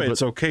comic too. But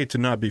it's okay to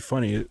not be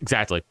funny.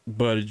 Exactly.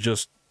 But it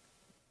just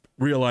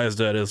realize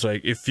that it's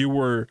like if you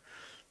were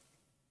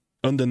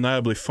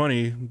undeniably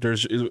funny,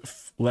 there's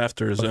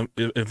laughter is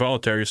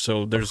involuntary,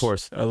 so there's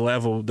a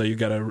level that you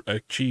gotta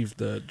achieve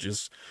that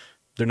just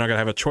they're not gonna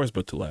have a choice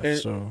but to laugh.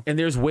 And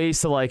there's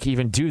ways to like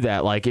even do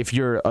that. Like if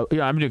you're,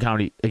 I'm doing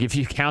comedy. Like if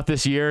you count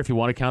this year, if you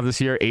want to count this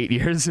year, 8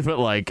 years. But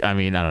like, I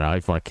mean, I don't know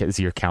if you want to this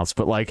year counts.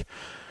 But like,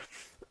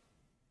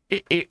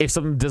 if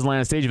something doesn't land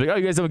on stage, you're like, oh,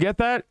 you guys don't get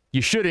that?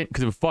 You shouldn't,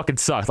 because it would fucking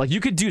suck. Like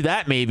you could do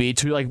that maybe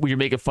to like when you're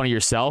making fun of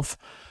yourself.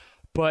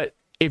 But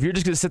if you're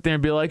just gonna sit there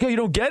and be like, oh, you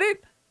don't get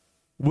it?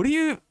 What are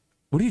you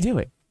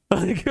doing?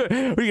 Like,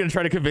 are you gonna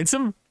try to convince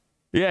him?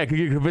 Yeah, you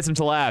can convince him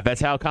to laugh. That's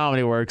how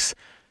comedy works.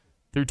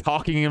 Through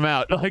talking him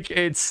out. Like,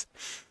 it's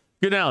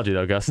good analogy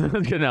though, Gus.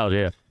 Good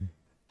analogy,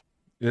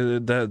 yeah.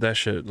 That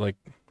shit, like,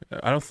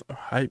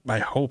 I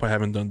hope I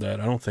haven't done that.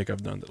 I don't think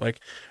I've done that.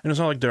 Like, and it's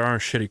not like there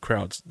aren't shitty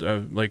crowds.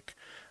 Like,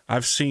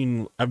 I've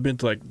been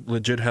to like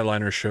legit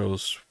headliner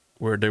shows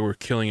where they were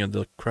killing in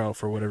the crowd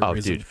for whatever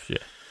reason. Dude, yeah.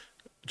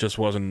 Just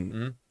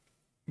wasn't.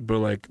 But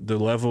like the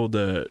level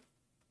that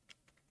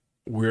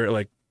we're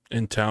like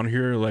in town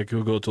here, like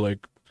we'll go to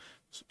like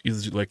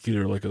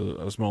either like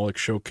a small like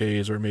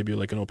showcase or maybe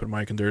like an open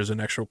mic, and there's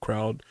an actual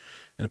crowd,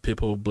 and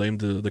people blame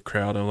the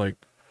crowd. I'm like,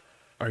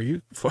 are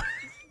you fucking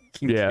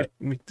kidding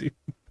me, dude?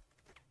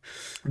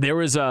 There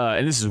was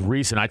and this is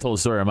recent. I told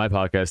a story on my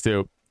podcast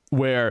too,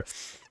 where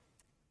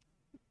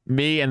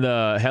me and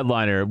the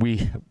headliner,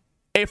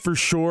 it for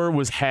sure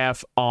was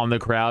half on the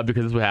crowd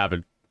because this is what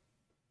happened.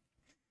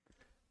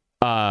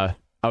 I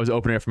was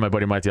opening it for my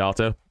buddy Mike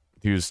D'Alto,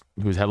 who was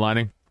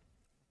headlining.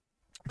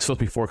 It's supposed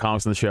to be 4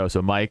 comics on the show,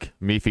 so Mike,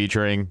 me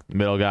featuring,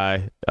 middle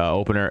guy,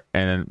 opener,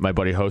 and then my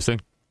buddy hosting.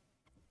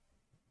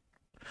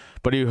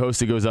 Buddy who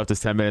hosted goes up,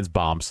 does 10 minutes,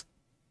 bombs.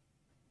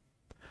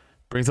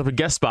 Brings up a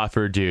guest spot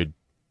for a dude,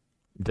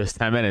 does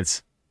 10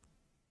 minutes,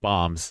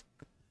 bombs.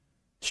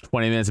 It's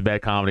 20 minutes of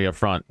bad comedy up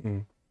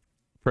front.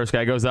 First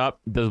guy goes up,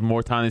 does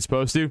more time than he's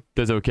supposed to,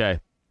 does okay.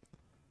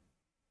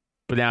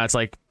 But now it's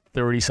like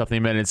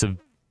 30-something minutes of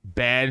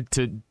bad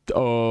to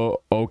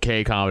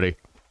okay comedy.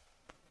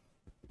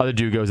 Other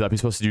dude goes up.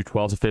 He's supposed to do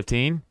 12 to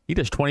 15. He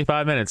does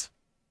 25 minutes.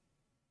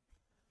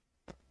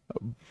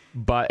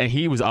 And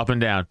he was up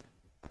and down.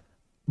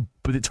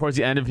 But towards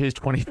the end of his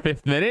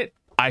 25th minute,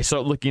 I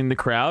start looking in the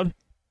crowd,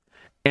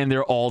 and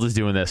they're all just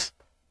doing this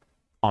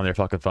on their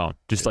fucking phone,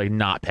 just like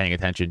not paying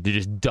attention. They're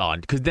just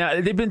done because now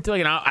they've been to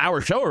like an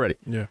hour show already.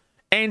 Yeah.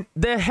 And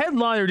the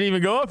headliner didn't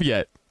even go up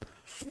yet.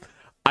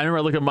 I remember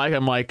I look at Mike.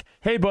 I'm like,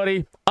 "Hey,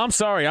 buddy, I'm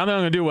sorry. I'm not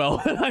gonna do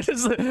well." I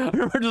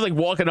remember just like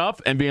walking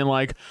up and being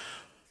like,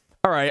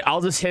 all right, I'll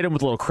just hit him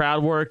with a little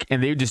crowd work.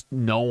 And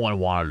no one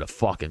wanted to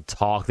fucking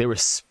talk. They were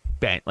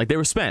spent. Like,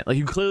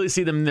 you clearly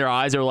see them in their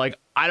eyes. They were like,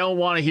 I don't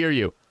want to hear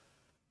you.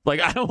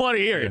 Like, I don't want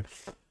to hear you.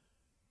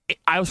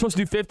 I was supposed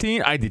to do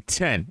 15. I did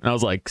 10. And I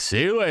was like,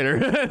 see you later.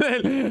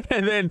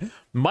 And then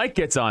Mike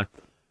gets on.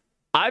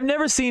 I've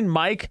never seen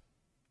Mike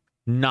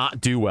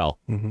not do well.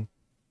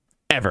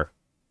 Ever.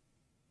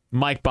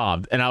 Mike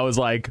bombed. And I was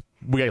like,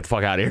 we gotta get the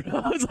fuck out of here.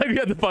 I was like, we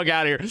got the fuck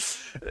out of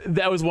here.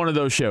 That was one of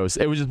those shows.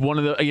 It was just one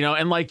of the,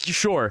 and like,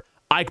 sure,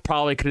 I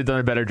probably could have done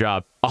a better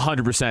job.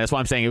 100%. That's why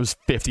I'm saying it was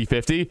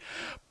 50-50.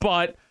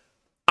 But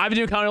I've been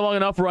doing comedy long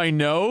enough where I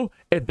know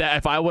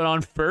if I went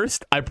on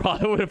first, I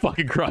probably would have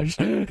fucking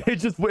crushed.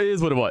 It is what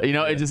it was.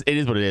 It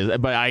is what it is.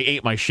 But I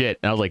ate my shit.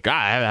 And I was like, God,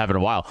 I haven't had it in a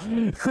while.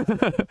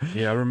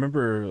 Yeah, I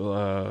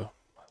remember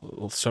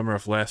summer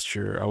of last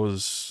year,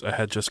 I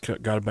had just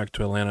got back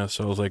to Atlanta,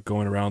 so I was like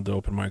going around the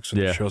open mics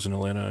and the shows in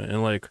Atlanta,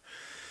 and like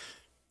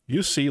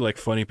you see like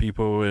funny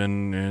people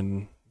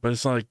and but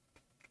it's not like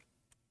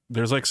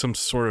there's like some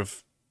sort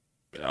of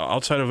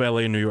outside of LA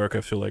and New York.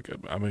 I feel like,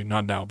 I mean,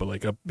 not now, but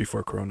like up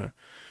before Corona,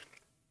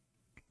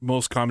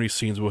 most comedy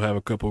scenes will have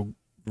a couple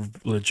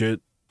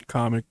legit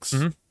comics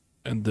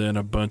and then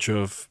a bunch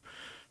of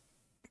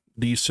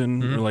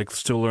decent or like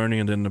still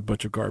learning, and then a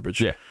bunch of garbage.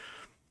 Yeah.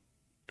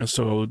 And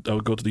so I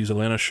would go to these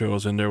Atlanta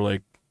shows, and they're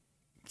like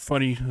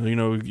funny.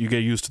 You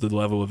get used to the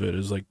level of it.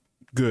 It's like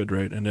good,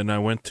 right? And then I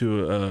went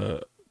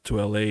to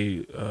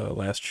LA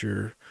last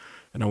year,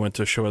 and I went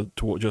to a show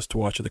just to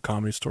watch at the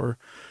Comedy Store.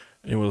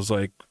 It was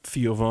like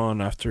Theo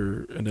Von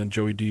and then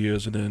Joey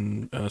Diaz,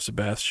 and then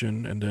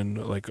Sebastian, and then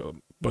like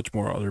much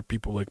more other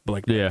people like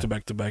Yeah.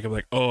 back to back. I'm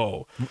like,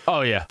 oh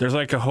yeah. there's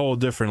like a whole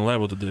different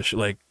level to this shit.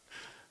 Like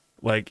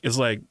it's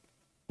like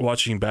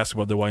watching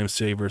basketball, the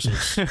YMCA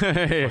versus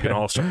fucking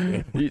All-Star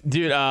game.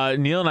 Dude,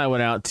 Neil and I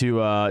went out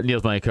to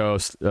Neil's my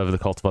co-host of the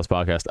Cult of Us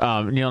podcast.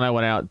 Neil and I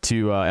went out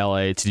to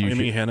LA to do You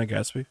mean Hannah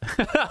Gatsby?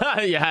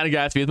 yeah, Hannah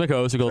Gatsby is my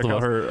co-host of Cult Check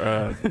of out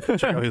Us.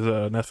 check out his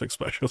Netflix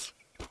specials.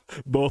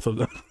 Both of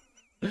them.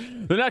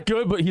 They're not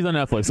good, but he's on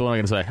Netflix, so what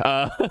am I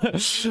gonna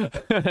say?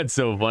 That's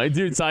so funny.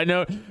 Dude, side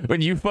note, when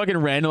you fucking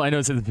I know I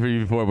said this to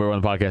you before, but we're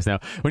on the podcast now.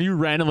 When you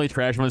randomly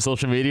trash me on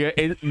social media,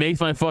 it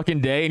makes my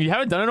fucking day, and you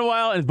haven't done it in a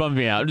while, and it's bumming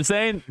me out. I'm just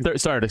saying,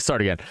 start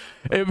again.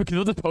 Because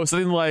you'll just post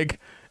something like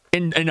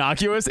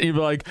innocuous, and you'll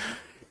be like,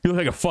 you look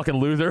like a fucking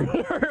loser.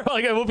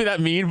 Like, I won't be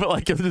that mean, but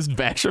like, if this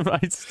bash your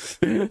minds,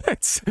 you're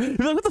like,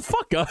 what the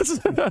fuck, Gus?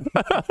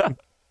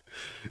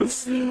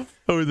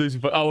 What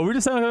were we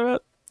just talking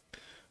about?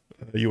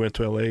 You went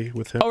to LA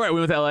with him? Oh, right.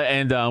 We went to LA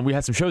and we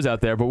had some shows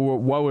out there. But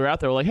while we were out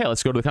there, we're like, hey,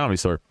 let's go to the Comedy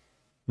Store.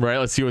 Right?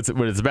 Let's see what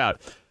it's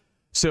about.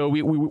 So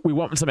we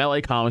went with some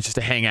LA comics just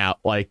to hang out.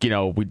 Like, you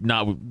know, we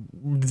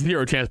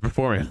zero chance of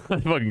performing at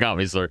the fucking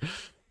Comedy Store.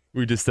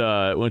 We just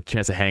went a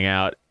chance to hang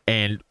out.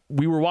 And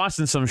we were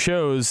watching some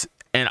shows.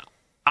 And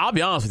I'll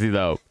be honest with you,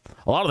 though.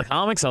 A lot of the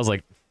comics, I was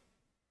like,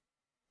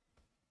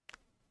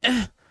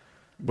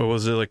 But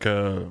was it like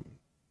a...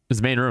 It's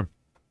the main room.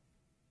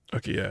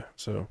 Okay, yeah.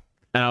 So...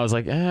 And I was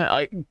like,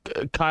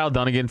 Kyle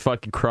Dunnigan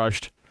fucking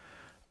crushed.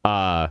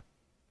 What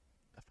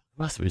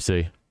else did we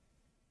see?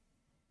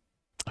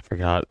 I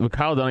forgot.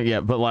 Kyle Dunnigan, yeah,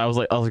 but I was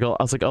like, a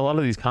lot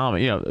of these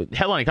comics, you know,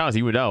 headlining comics,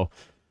 you would know.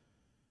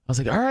 I was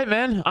like, all right,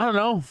 man, I don't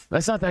know,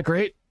 that's not that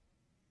great.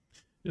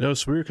 You know,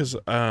 it's weird because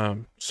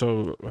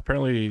so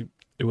apparently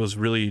it was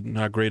really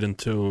not great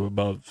until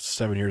about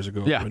 7 years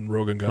ago when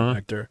Rogan got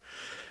back there,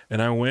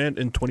 and I went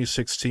in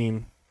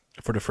 2016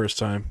 for the first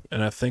time,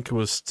 and I think there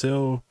was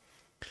still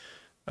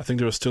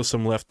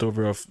some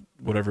leftover of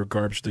whatever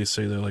garbage they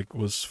say that like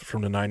was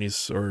from the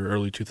 90s or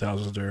early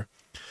 2000s there.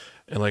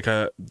 And like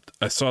I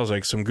saw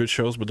like some good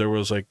shows, but there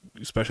was like,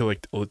 especially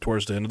like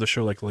towards the end of the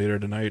show, like later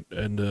tonight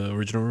in the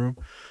original room,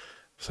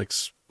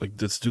 it's like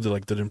this dude that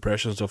like did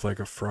impressions of like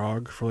a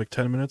frog for like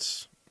 10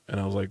 minutes. And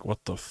I was like,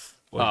 what the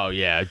oh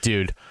yeah,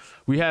 dude.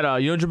 We had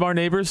you know Jamar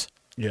Neighbors?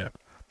 Yeah.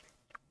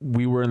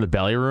 We were in the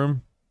belly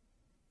room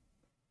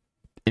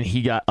and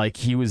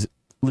he was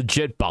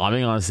legit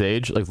bombing on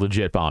stage, like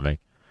legit bombing.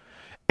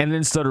 And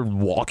then started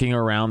walking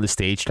around the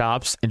stage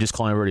tops and just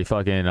calling everybody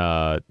fucking,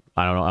 I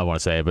don't know, I want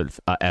to say it, but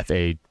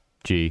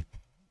F-A-G,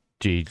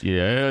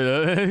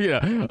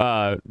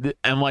 yeah.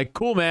 I'm like,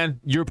 cool,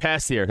 man, you're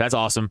past here. That's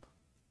awesome.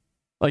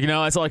 Like, you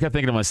know, that's all I kept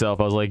thinking to myself.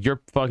 I was like,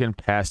 you're fucking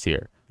past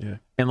here. Yeah.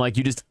 And like,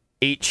 you just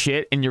ate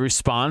shit, and your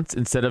response,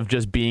 instead of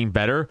just being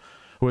better,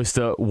 was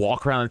to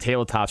walk around the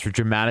tabletops for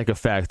dramatic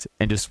effect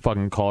and just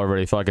fucking call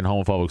everybody fucking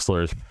homophobic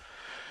slurs.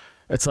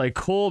 It's like,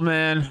 cool,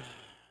 man.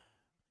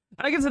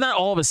 I guess not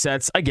all of his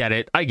sets. I get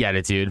it,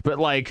 dude. But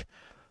like,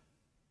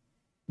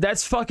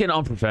 that's fucking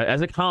unprofessional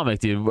as a comic,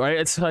 dude. Right?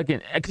 It's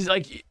fucking because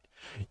like,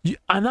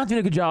 I'm not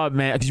doing a good job,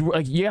 man. Because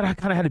like, you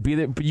kind of had to be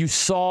there, but you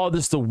saw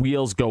the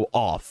wheels go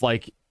off.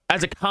 Like,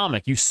 as a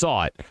comic, you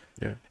saw it,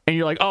 yeah. And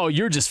you're like, oh,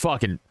 you're just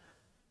fucking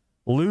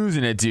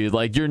losing it, dude.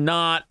 Like, you're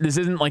not. This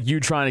isn't like you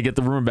trying to get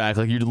the room back.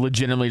 Like, you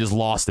legitimately just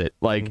lost it.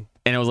 Like,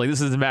 and it was like,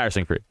 this is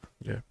embarrassing for you.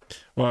 Yeah.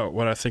 Well,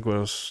 what I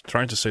was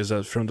trying to say is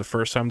that from the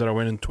first time that I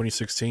went in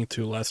 2016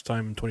 to last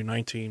time in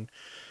 2019,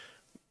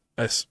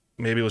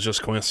 maybe it was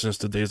just coincidence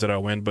the days that I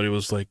went, but it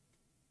was like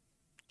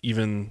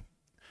even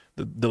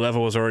the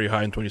level was already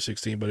high in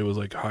 2016, but it was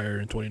like higher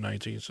in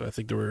 2019. So I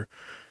think they were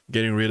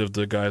getting rid of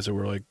the guys that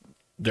were like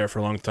there for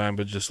a long time,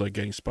 but just like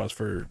getting spots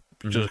for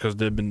just because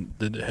they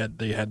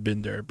had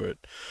been there, but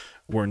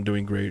weren't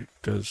doing great.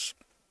 Because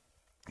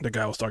the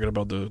guy was talking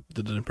about the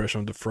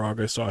impression of the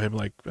frog. I saw him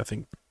like I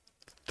think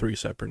 3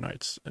 separate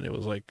nights, and it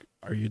was like,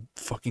 are you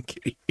fucking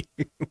kidding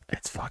me?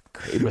 It's fucking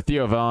great. With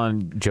Theo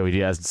Vaughn, Joey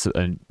Diaz,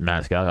 and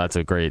Matt Scott, that's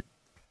a great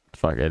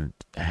fucking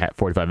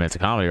 45 minutes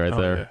of comedy right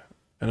there. Yeah.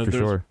 And for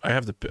sure. I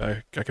have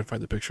I can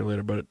find the picture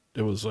later, but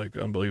it was like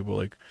unbelievable.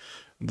 Like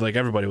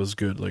everybody was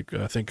good. Like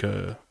I think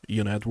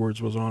Ian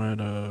Edwards was on it.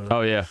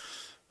 Oh yeah.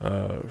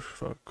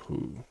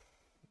 Who?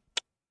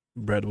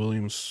 Brad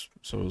Williams.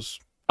 So it was.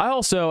 I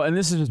also, and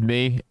this is just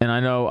me, and I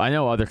know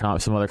other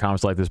some other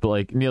comics like this, but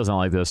like Neil's not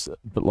like this.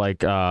 But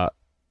like, I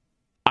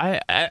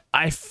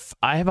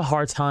have a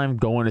hard time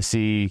going to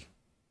see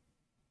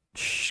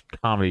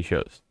comedy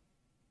shows,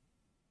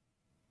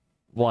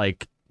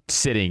 like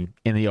sitting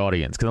in the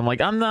audience, because I'm like,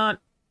 I'm not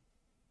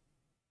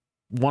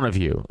one of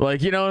you.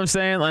 Like, you know what I'm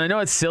saying? And I know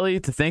it's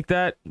silly to think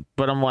that,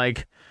 but I'm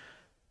like,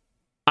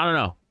 I don't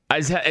know.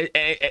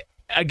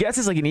 I guess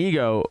it's like an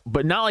ego,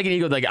 but not like an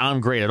ego like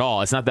I'm great at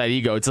all. It's not that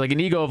ego. It's like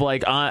an ego of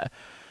like,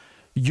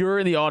 you're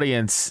in the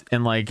audience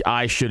and like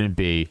I shouldn't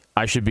be.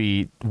 I should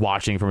be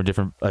watching from a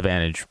different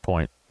vantage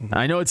point. Mm-hmm.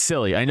 I know it's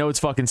silly. I know it's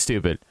fucking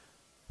stupid.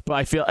 But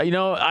I feel, you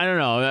know, I don't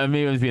know.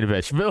 Maybe I was being a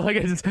bitch. But like,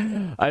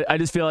 I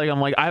just feel like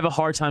I'm like, I have a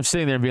hard time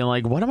sitting there and being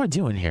like, what am I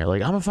doing here?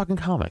 Like, I'm a fucking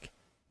comic.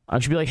 I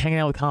should be like hanging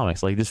out with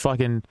comics, like just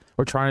fucking,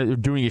 or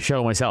doing a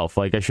show myself.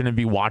 Like I shouldn't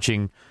be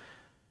watching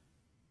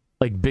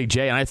like Big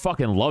J, and I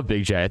fucking love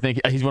Big J. I think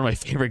he's one of my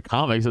favorite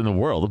comics in the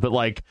world. But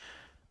like,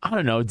 I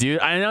don't know, dude.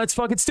 I know it's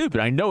fucking stupid.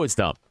 I know it's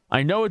dumb.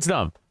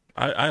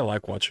 I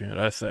like watching it.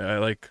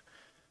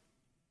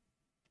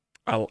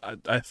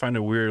 I find it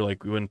weird,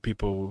 like when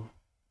people,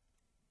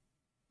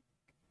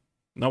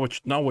 not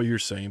what you're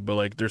saying, but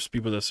like there's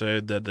people that say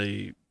that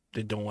they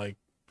don't like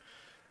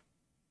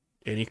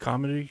any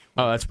comedy.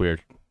 Oh, that's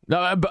weird.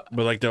 No, but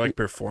like they're like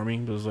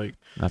performing. But it's like,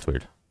 that's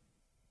weird.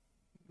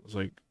 It's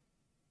like,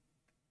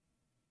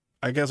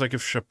 I guess like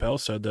if Chappelle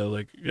said that,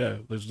 like, yeah,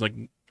 there's like,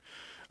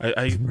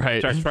 I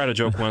Right. tried to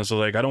joke once, so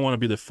like I don't want to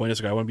be the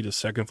funniest guy. I want to be the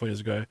second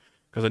funniest guy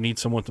because I need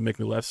someone to make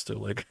me laugh still.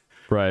 Like,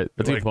 Right.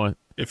 That's a like, good point.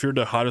 if you're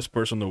the hottest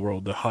person in the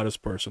world, the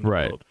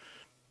Right. world,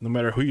 no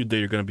matter who you date,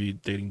 you're gonna be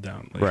dating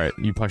down. Like, Right.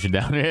 You punch it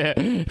down. Yeah.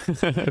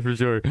 For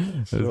sure.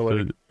 so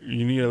like,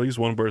 you need at least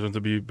one person to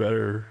be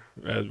better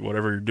at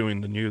whatever you're doing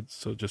than you.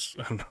 So just,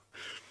 I don't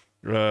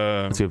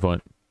know. That's a good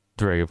point.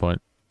 It's a very good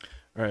point.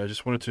 All right, I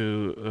just wanted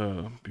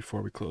to,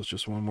 before we close,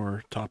 just one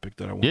more topic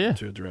that I wanted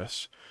to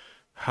address.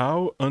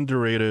 How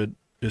underrated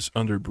is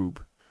underboob?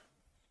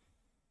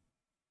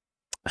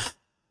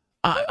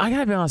 I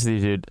gotta be honest with you,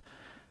 dude.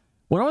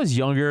 When I was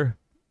younger,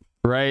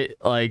 right,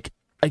 like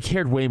I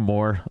cared way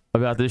more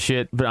about this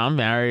shit. But I'm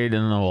married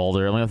and I'm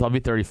older. I'll be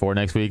 34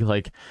 next week.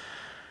 Like,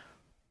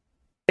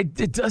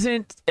 it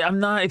doesn't. I'm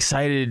not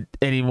excited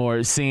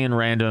anymore seeing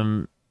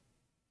random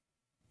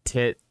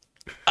tit.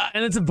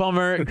 And it's a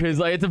bummer because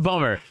like it's a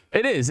bummer.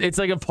 It is. It's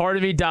like a part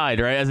of me died,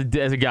 right, as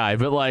a guy.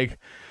 But like,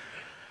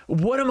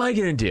 what am I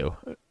gonna do?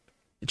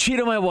 Cheat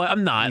on my wife?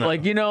 I'm not. No.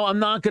 Like, I'm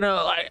not gonna.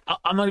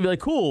 I'm not gonna be like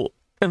cool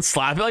and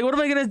slap it. Like, what am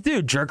I gonna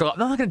do? Jerk off? I'm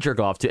not gonna jerk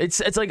off to.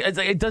 It's like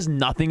it does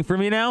nothing for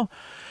me now.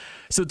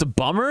 So it's a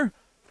bummer.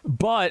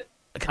 But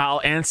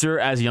I'll answer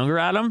as younger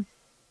Adam.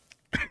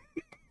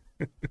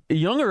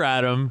 Younger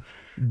Adam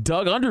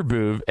dug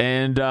underboob,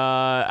 and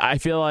I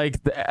feel like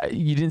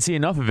you didn't see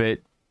enough of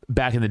it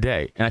back in the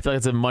day, and I feel like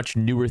it's a much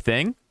newer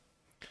thing.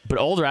 But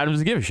older Adam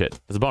doesn't give a shit.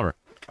 It's a bummer.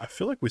 I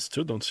feel like we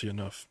still don't see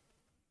enough.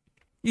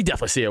 You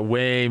definitely see it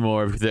way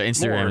more with the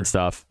Instagram and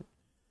stuff.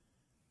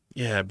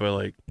 Yeah, but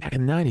like Back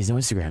in the 90s, no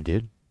Instagram,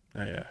 dude.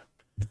 yeah.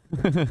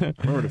 I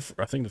remember.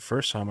 I think the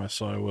first time I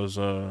saw it was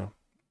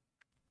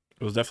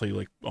definitely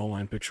like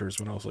online pictures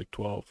when I was like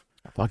 12,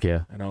 Fuck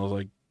yeah. and I was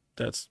like,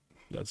 that's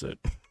it.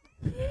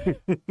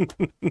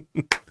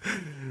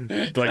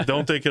 Like,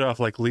 don't take it off.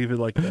 Like, leave it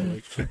like that.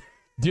 Like,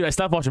 Dude, I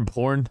stopped watching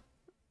porn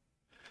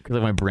because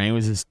like my brain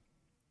was just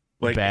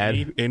like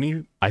bad.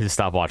 any I just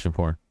stopped watching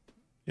porn.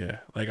 yeah.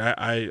 Like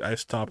I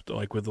stopped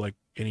like with like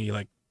any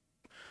like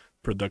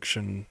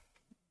production.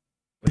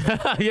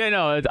 Yeah,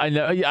 no, I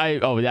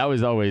know. That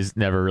was always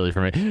never really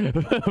for me.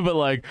 But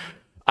like,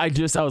 I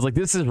was like,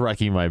 this is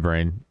wrecking my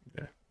brain.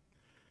 Yeah,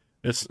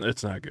 it's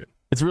not good.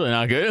 It's really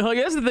not good. Like,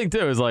 that's the thing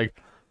too. Is like,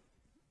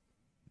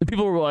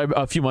 people were like,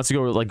 a few months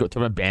ago were like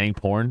talking about banning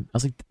porn. I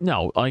was like,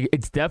 no, like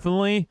it's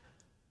definitely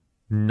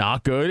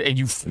not good, and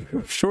you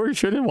sure you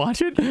shouldn't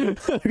watch it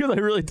because I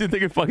really do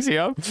think it fucks you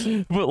up.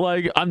 But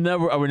like, I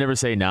would never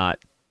say not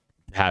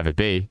have it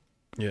be.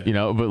 Yeah,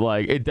 But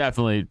like, it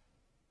definitely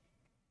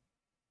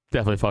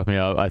fucked me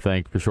up. I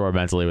think for sure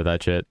mentally with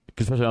that shit,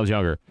 especially when I was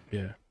younger.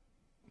 Yeah,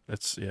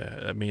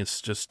 I mean, it's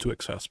just too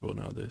accessible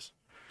nowadays.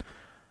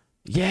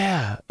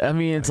 Yeah, I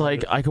mean, it's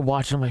like I could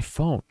watch it on my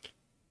phone.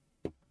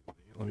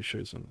 Let me show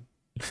you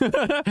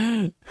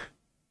something.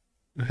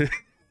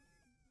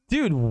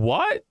 Dude,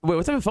 what? Wait,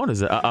 what type of phone is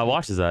that? I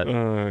watched that.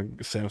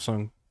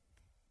 Samsung.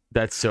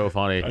 That's so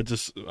funny.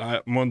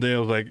 One day I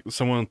was like,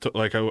 someone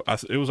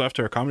it was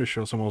after a comedy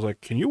show. Someone was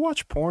like, "Can you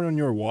watch porn on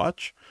your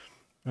watch?"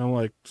 And I'm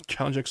like,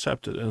 "Challenge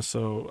accepted." And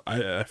so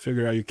I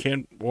figured out you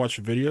can't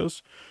watch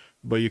videos,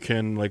 but you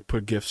can like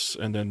put GIFs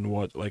and then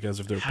what, like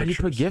as if they're How do pictures.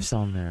 you put GIFs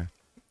on there?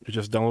 You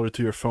just download it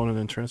to your phone and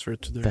then transfer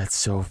it to there. That's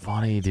so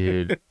funny,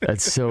 dude.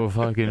 That's so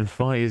fucking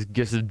funny. It's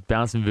just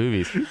bouncing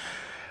boobies.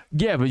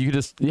 Yeah, but you could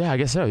just, I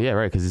guess so. Yeah,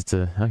 right. Because it's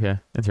okay,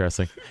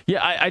 interesting.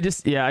 Yeah, I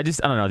don't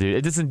know, dude.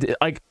 It doesn't,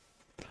 like,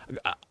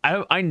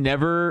 I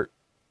never,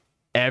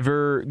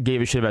 ever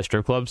gave a shit about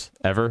strip clubs,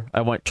 ever.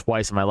 I went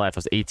twice in my life. I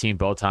was 18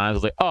 both times. I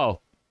was like,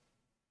 oh,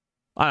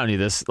 I don't need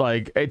this.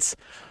 Like,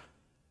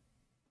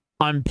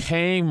 I'm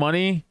paying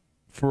money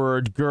for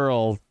a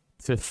girl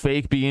to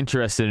fake be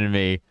interested in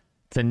me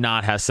to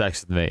not have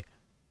sex with me.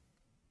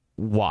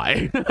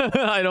 Why?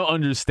 I don't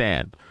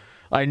understand.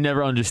 I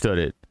never understood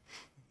it.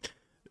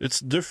 It's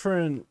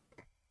different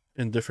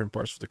in different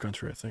parts of the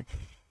country, I think.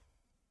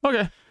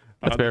 Okay,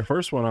 that's fair. The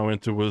first one I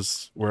went to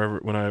was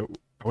when I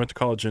went to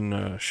college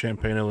in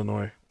Champaign,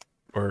 Illinois,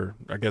 or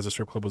I guess the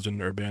strip club was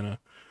in Urbana.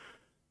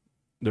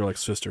 They're like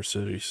sister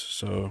cities,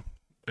 so,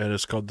 and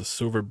it's called the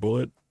Silver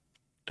Bullet,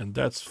 and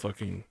that's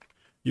fucking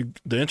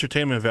the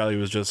entertainment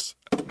value is just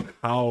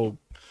how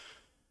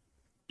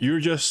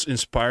you're just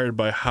inspired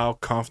by how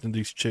confident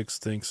these chicks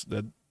thinks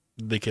that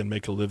they can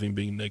make a living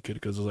being naked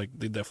because like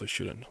they definitely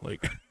shouldn't.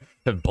 Like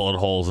Have bullet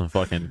holes and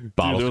fucking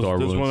bottle dude, scar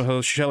there's wounds.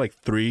 one, she had like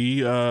 3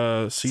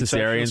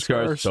 Cesarean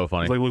scars. So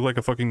funny. Like look like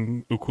a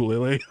fucking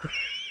ukulele.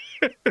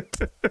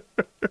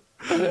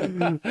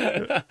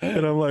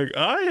 And I'm like,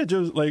 I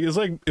just like it's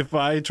like if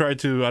I tried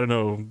to, I don't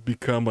know,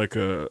 become like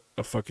a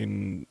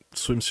fucking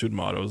swimsuit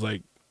model. It's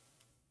like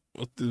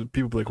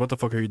people be like, what the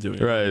fuck are you doing?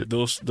 Right. Like,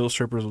 those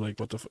strippers are like,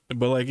 what the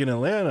but like in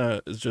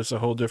Atlanta it's just a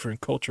whole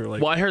different culture.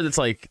 Like Well, I heard it's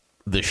like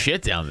the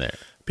shit down there.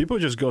 people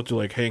just go to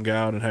like hang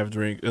out and have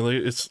drink, and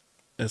like,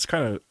 it's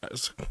kind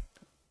of,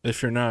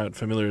 if you're not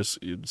familiar,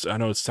 I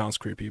know it sounds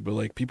creepy, but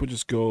like people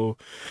just go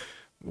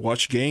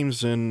watch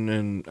games and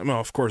I mean,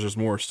 of course there's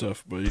more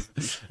stuff, but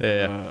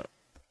Yeah.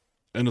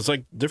 and it's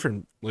like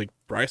different like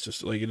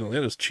prices. Like in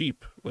Atlanta, it's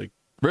cheap. Like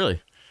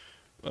Really?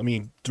 I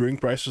mean,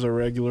 drink prices are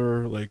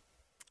regular. Like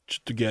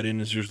to get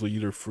in is usually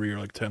either free or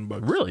like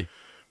 $10. Really?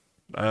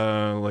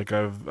 Like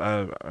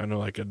I know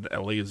like in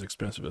LA is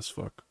expensive as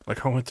fuck.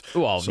 Like I went.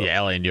 Well,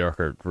 yeah, LA and New York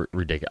are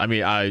ridiculous. I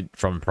mean, I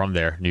from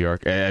there, New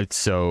York, it's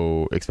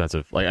so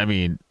expensive. Like, I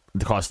mean,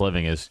 the cost of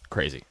living is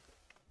crazy.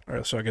 All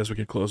right, so I guess we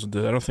can close with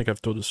this. I don't think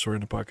I've told this story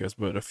in the podcast,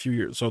 but a few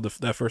years. So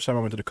that first time I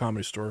went to the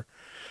Comedy Store,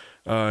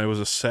 it was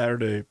a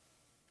Saturday,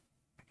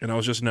 and I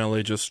was just in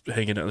LA, just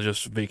hanging out,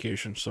 just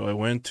vacation. So I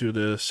went to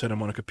the Santa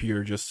Monica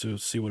Pier just to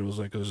see what it was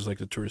like. It was just like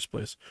the tourist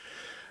place,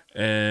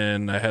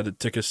 and I had the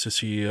tickets to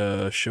see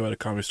a show at a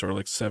Comedy Store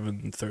like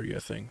 7:30, I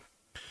think.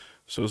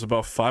 So it was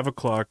about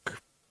 5:00.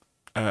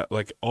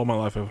 Like all my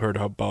life, I've heard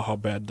about how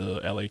bad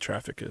the LA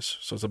traffic is.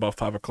 So it's about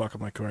 5:00.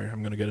 I'm like, all right,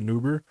 I'm gonna get an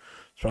Uber.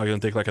 It's probably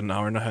gonna take like an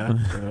hour and a half.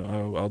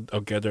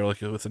 I'll get there like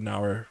with an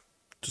hour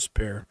to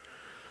spare.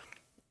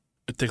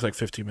 It takes like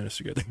 15 minutes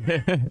to get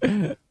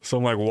there. So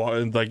I'm like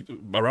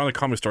around the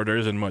Comedy Store, there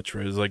isn't much,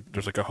 right? It's like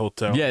there's like a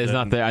hotel. Yeah, it's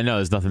not there. I know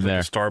there's nothing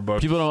there.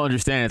 Starbucks. People don't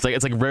understand.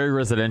 It's like very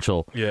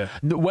residential. Yeah.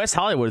 West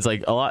Hollywood is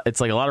like a lot.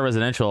 It's like a lot of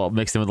residential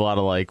mixed in with a lot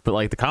of like, but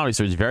like the Comedy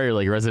Store is very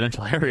like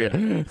residential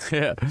area.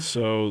 Yeah.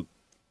 So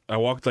I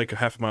walked like a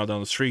half a mile down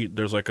the street.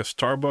 There's like a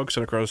Starbucks,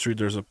 and across the street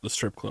there's a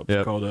strip club. Yep.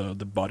 It's called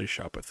the Body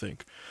Shop, I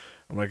think.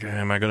 I'm like,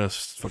 am I gonna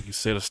fucking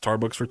stay at a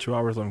Starbucks for 2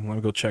 hours? I'm gonna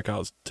go check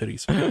out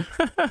titties.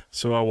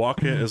 So I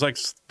walk in. It's like,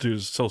 dude,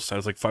 it's so sad.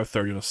 It's like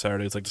 5:30 on a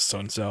Saturday. It's like the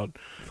sun's out.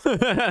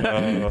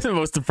 It's the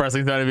most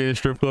depressing time to be in a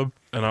strip club.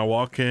 And I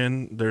walk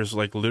in. There's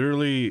like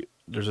literally,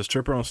 there's a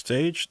stripper on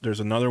stage.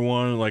 There's another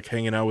one like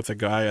hanging out with a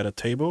guy at a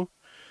table,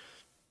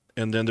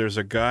 and then there's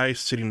a guy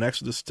sitting next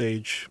to the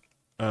stage,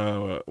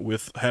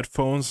 with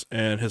headphones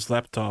and his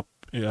laptop.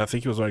 Yeah, I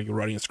think he was like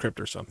writing a script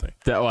or something.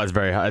 That was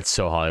very. It's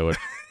so Hollywood.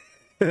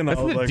 And I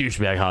That's was the like,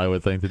 douchebag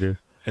Hollywood thing to do.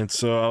 and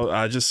so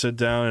I just sit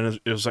down, and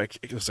it was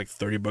like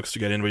 $30 to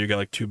get in, but you got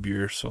like 2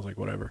 beers, so I was like,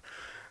 whatever.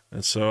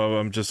 And so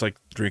I'm just like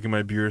drinking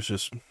my beers,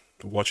 just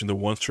watching the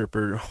one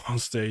stripper on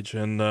stage,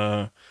 and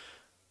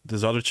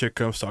this other chick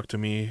comes talk to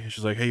me.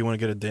 She's like, "Hey, you want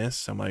to get a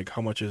dance?" I'm like,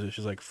 "How much is it?"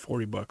 She's like,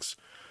 $40.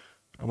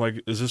 I'm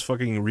like, "Is this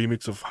fucking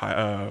remix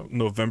of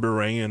November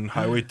Rain and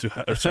Highway to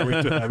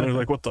Heaven?" I'm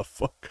like, what the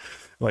fuck?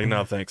 Like,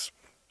 no, thanks.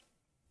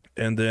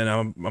 And then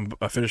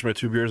I finished my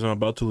 2 beers, and I'm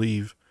about to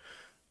leave.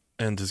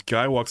 And this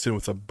guy walks in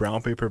with a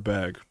brown paper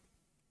bag,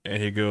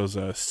 and he goes,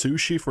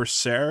 "Sushi for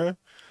Sarah."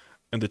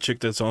 And the chick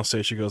that's on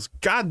stage, she goes,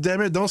 "God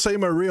damn it, don't say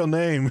my real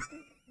name."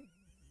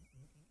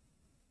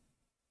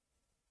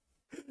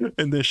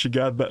 And then she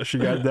got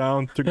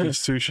down, took the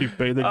sushi,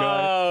 paid the guy.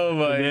 Oh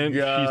my and then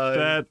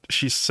god!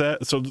 She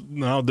sat. So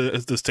now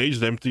the stage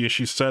is empty, and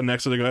she sat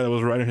next to the guy that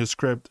was writing his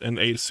script and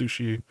ate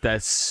sushi.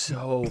 That's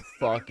so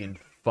fucking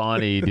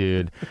funny,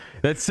 dude.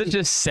 That's such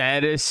a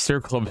saddest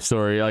strip club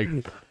story. Like,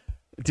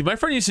 dude, my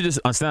friend used to just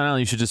on Staten Island.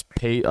 You should just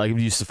pay. Like,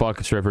 we used to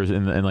fuck strippers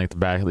in like the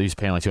back. They used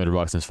to pay like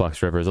 $200 and just fuck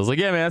strippers. I was like,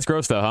 yeah, man, that's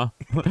gross though, huh?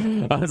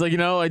 I was like,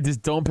 like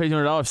just don't pay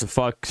 $200 to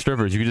fuck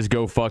strippers. You could just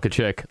go fuck a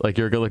chick. Like,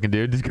 you're a good looking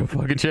dude. Just go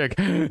fuck a chick.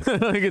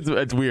 Like,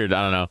 it's weird.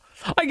 I don't know.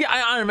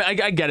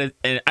 I get it,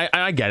 and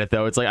I get it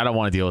though. It's like I don't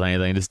want to deal with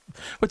anything.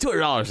 But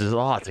 $200 is a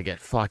lot to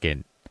get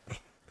fucking.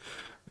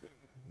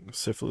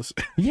 Syphilis.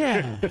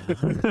 Yeah.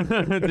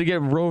 To get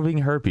roving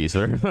herpes,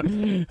 or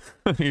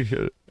you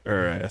should. All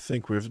right, I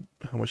think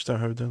how much time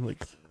have we done?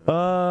 Like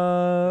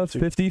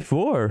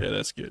 54. Yeah,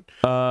 that's good.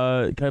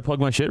 Can I plug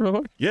my shit real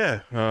quick?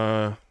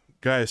 Yeah,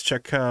 guys,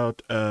 check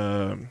out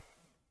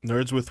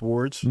Nerds with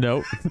Words.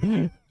 Nope.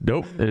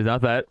 Nope. It is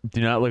not that.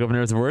 Do not look up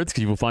Nerds with Words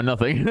because you will find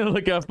nothing.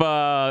 Look up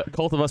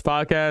Cult of Us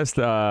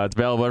podcast. It's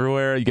available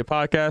everywhere you get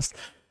podcasts.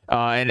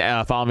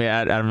 And follow me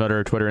at Adam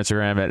Nutter, Twitter,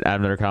 Instagram, at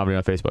Adam Nutter Comedy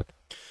on Facebook.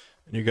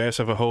 And you guys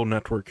have a whole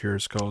network here.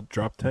 It's called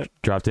Drop 10.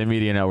 Drop 10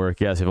 Media Network.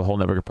 Yes, we have a whole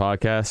network of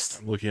podcasts.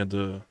 I'm looking at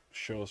the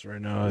shows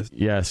right now.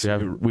 Yes,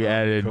 we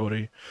added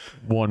Cody.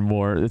 one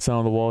more. It's not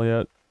on the wall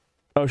yet.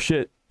 Oh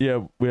shit!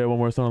 Yeah, we have one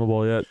more. It's not on the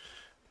wall yet.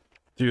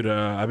 Dude,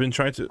 I've been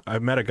trying to. I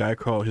met a guy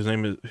called.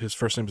 His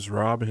first name is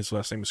Rob, and his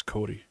last name is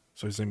Cody.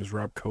 So his name is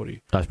Rob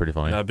Cody. That's pretty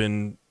funny. And I've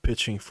been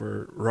pitching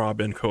for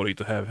Rob and Cody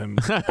to have him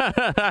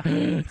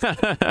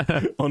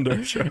on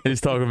their show.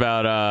 Just talk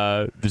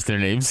about just their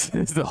names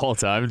the whole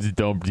time. Just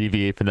don't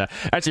deviate from that.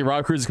 Actually,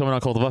 Rob Cruz is coming on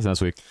Cult of Us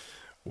next week.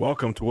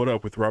 Welcome to What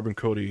Up with Rob and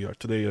Cody.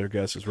 Today our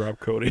guest is Rob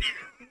Cody.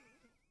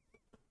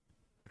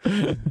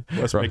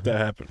 Let's make that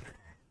happen.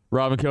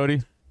 Rob and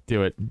Cody,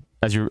 do it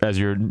as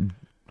your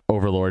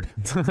overlord.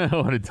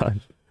 What a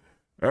time.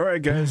 All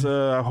right, guys.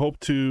 I hope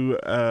to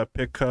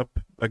pick up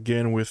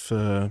again with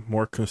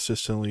more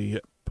consistently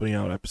putting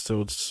out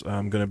episodes.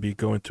 I'm going to be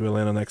going to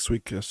Atlanta next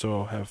week, so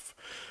I'll have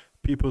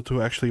people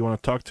to actually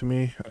want to talk to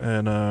me,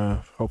 and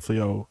hopefully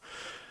I'll,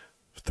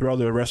 throughout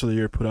the rest of the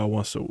year, put out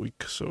once a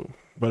week. So,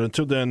 but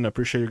until then, I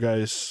appreciate you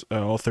guys,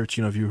 all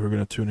 13 of you who are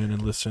going to tune in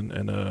and listen.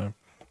 And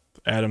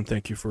Adam,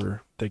 thank you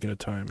for taking the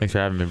time. Thanks for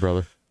having me,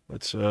 brother.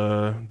 Let's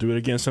do it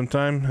again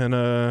sometime,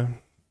 and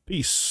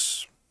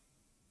peace.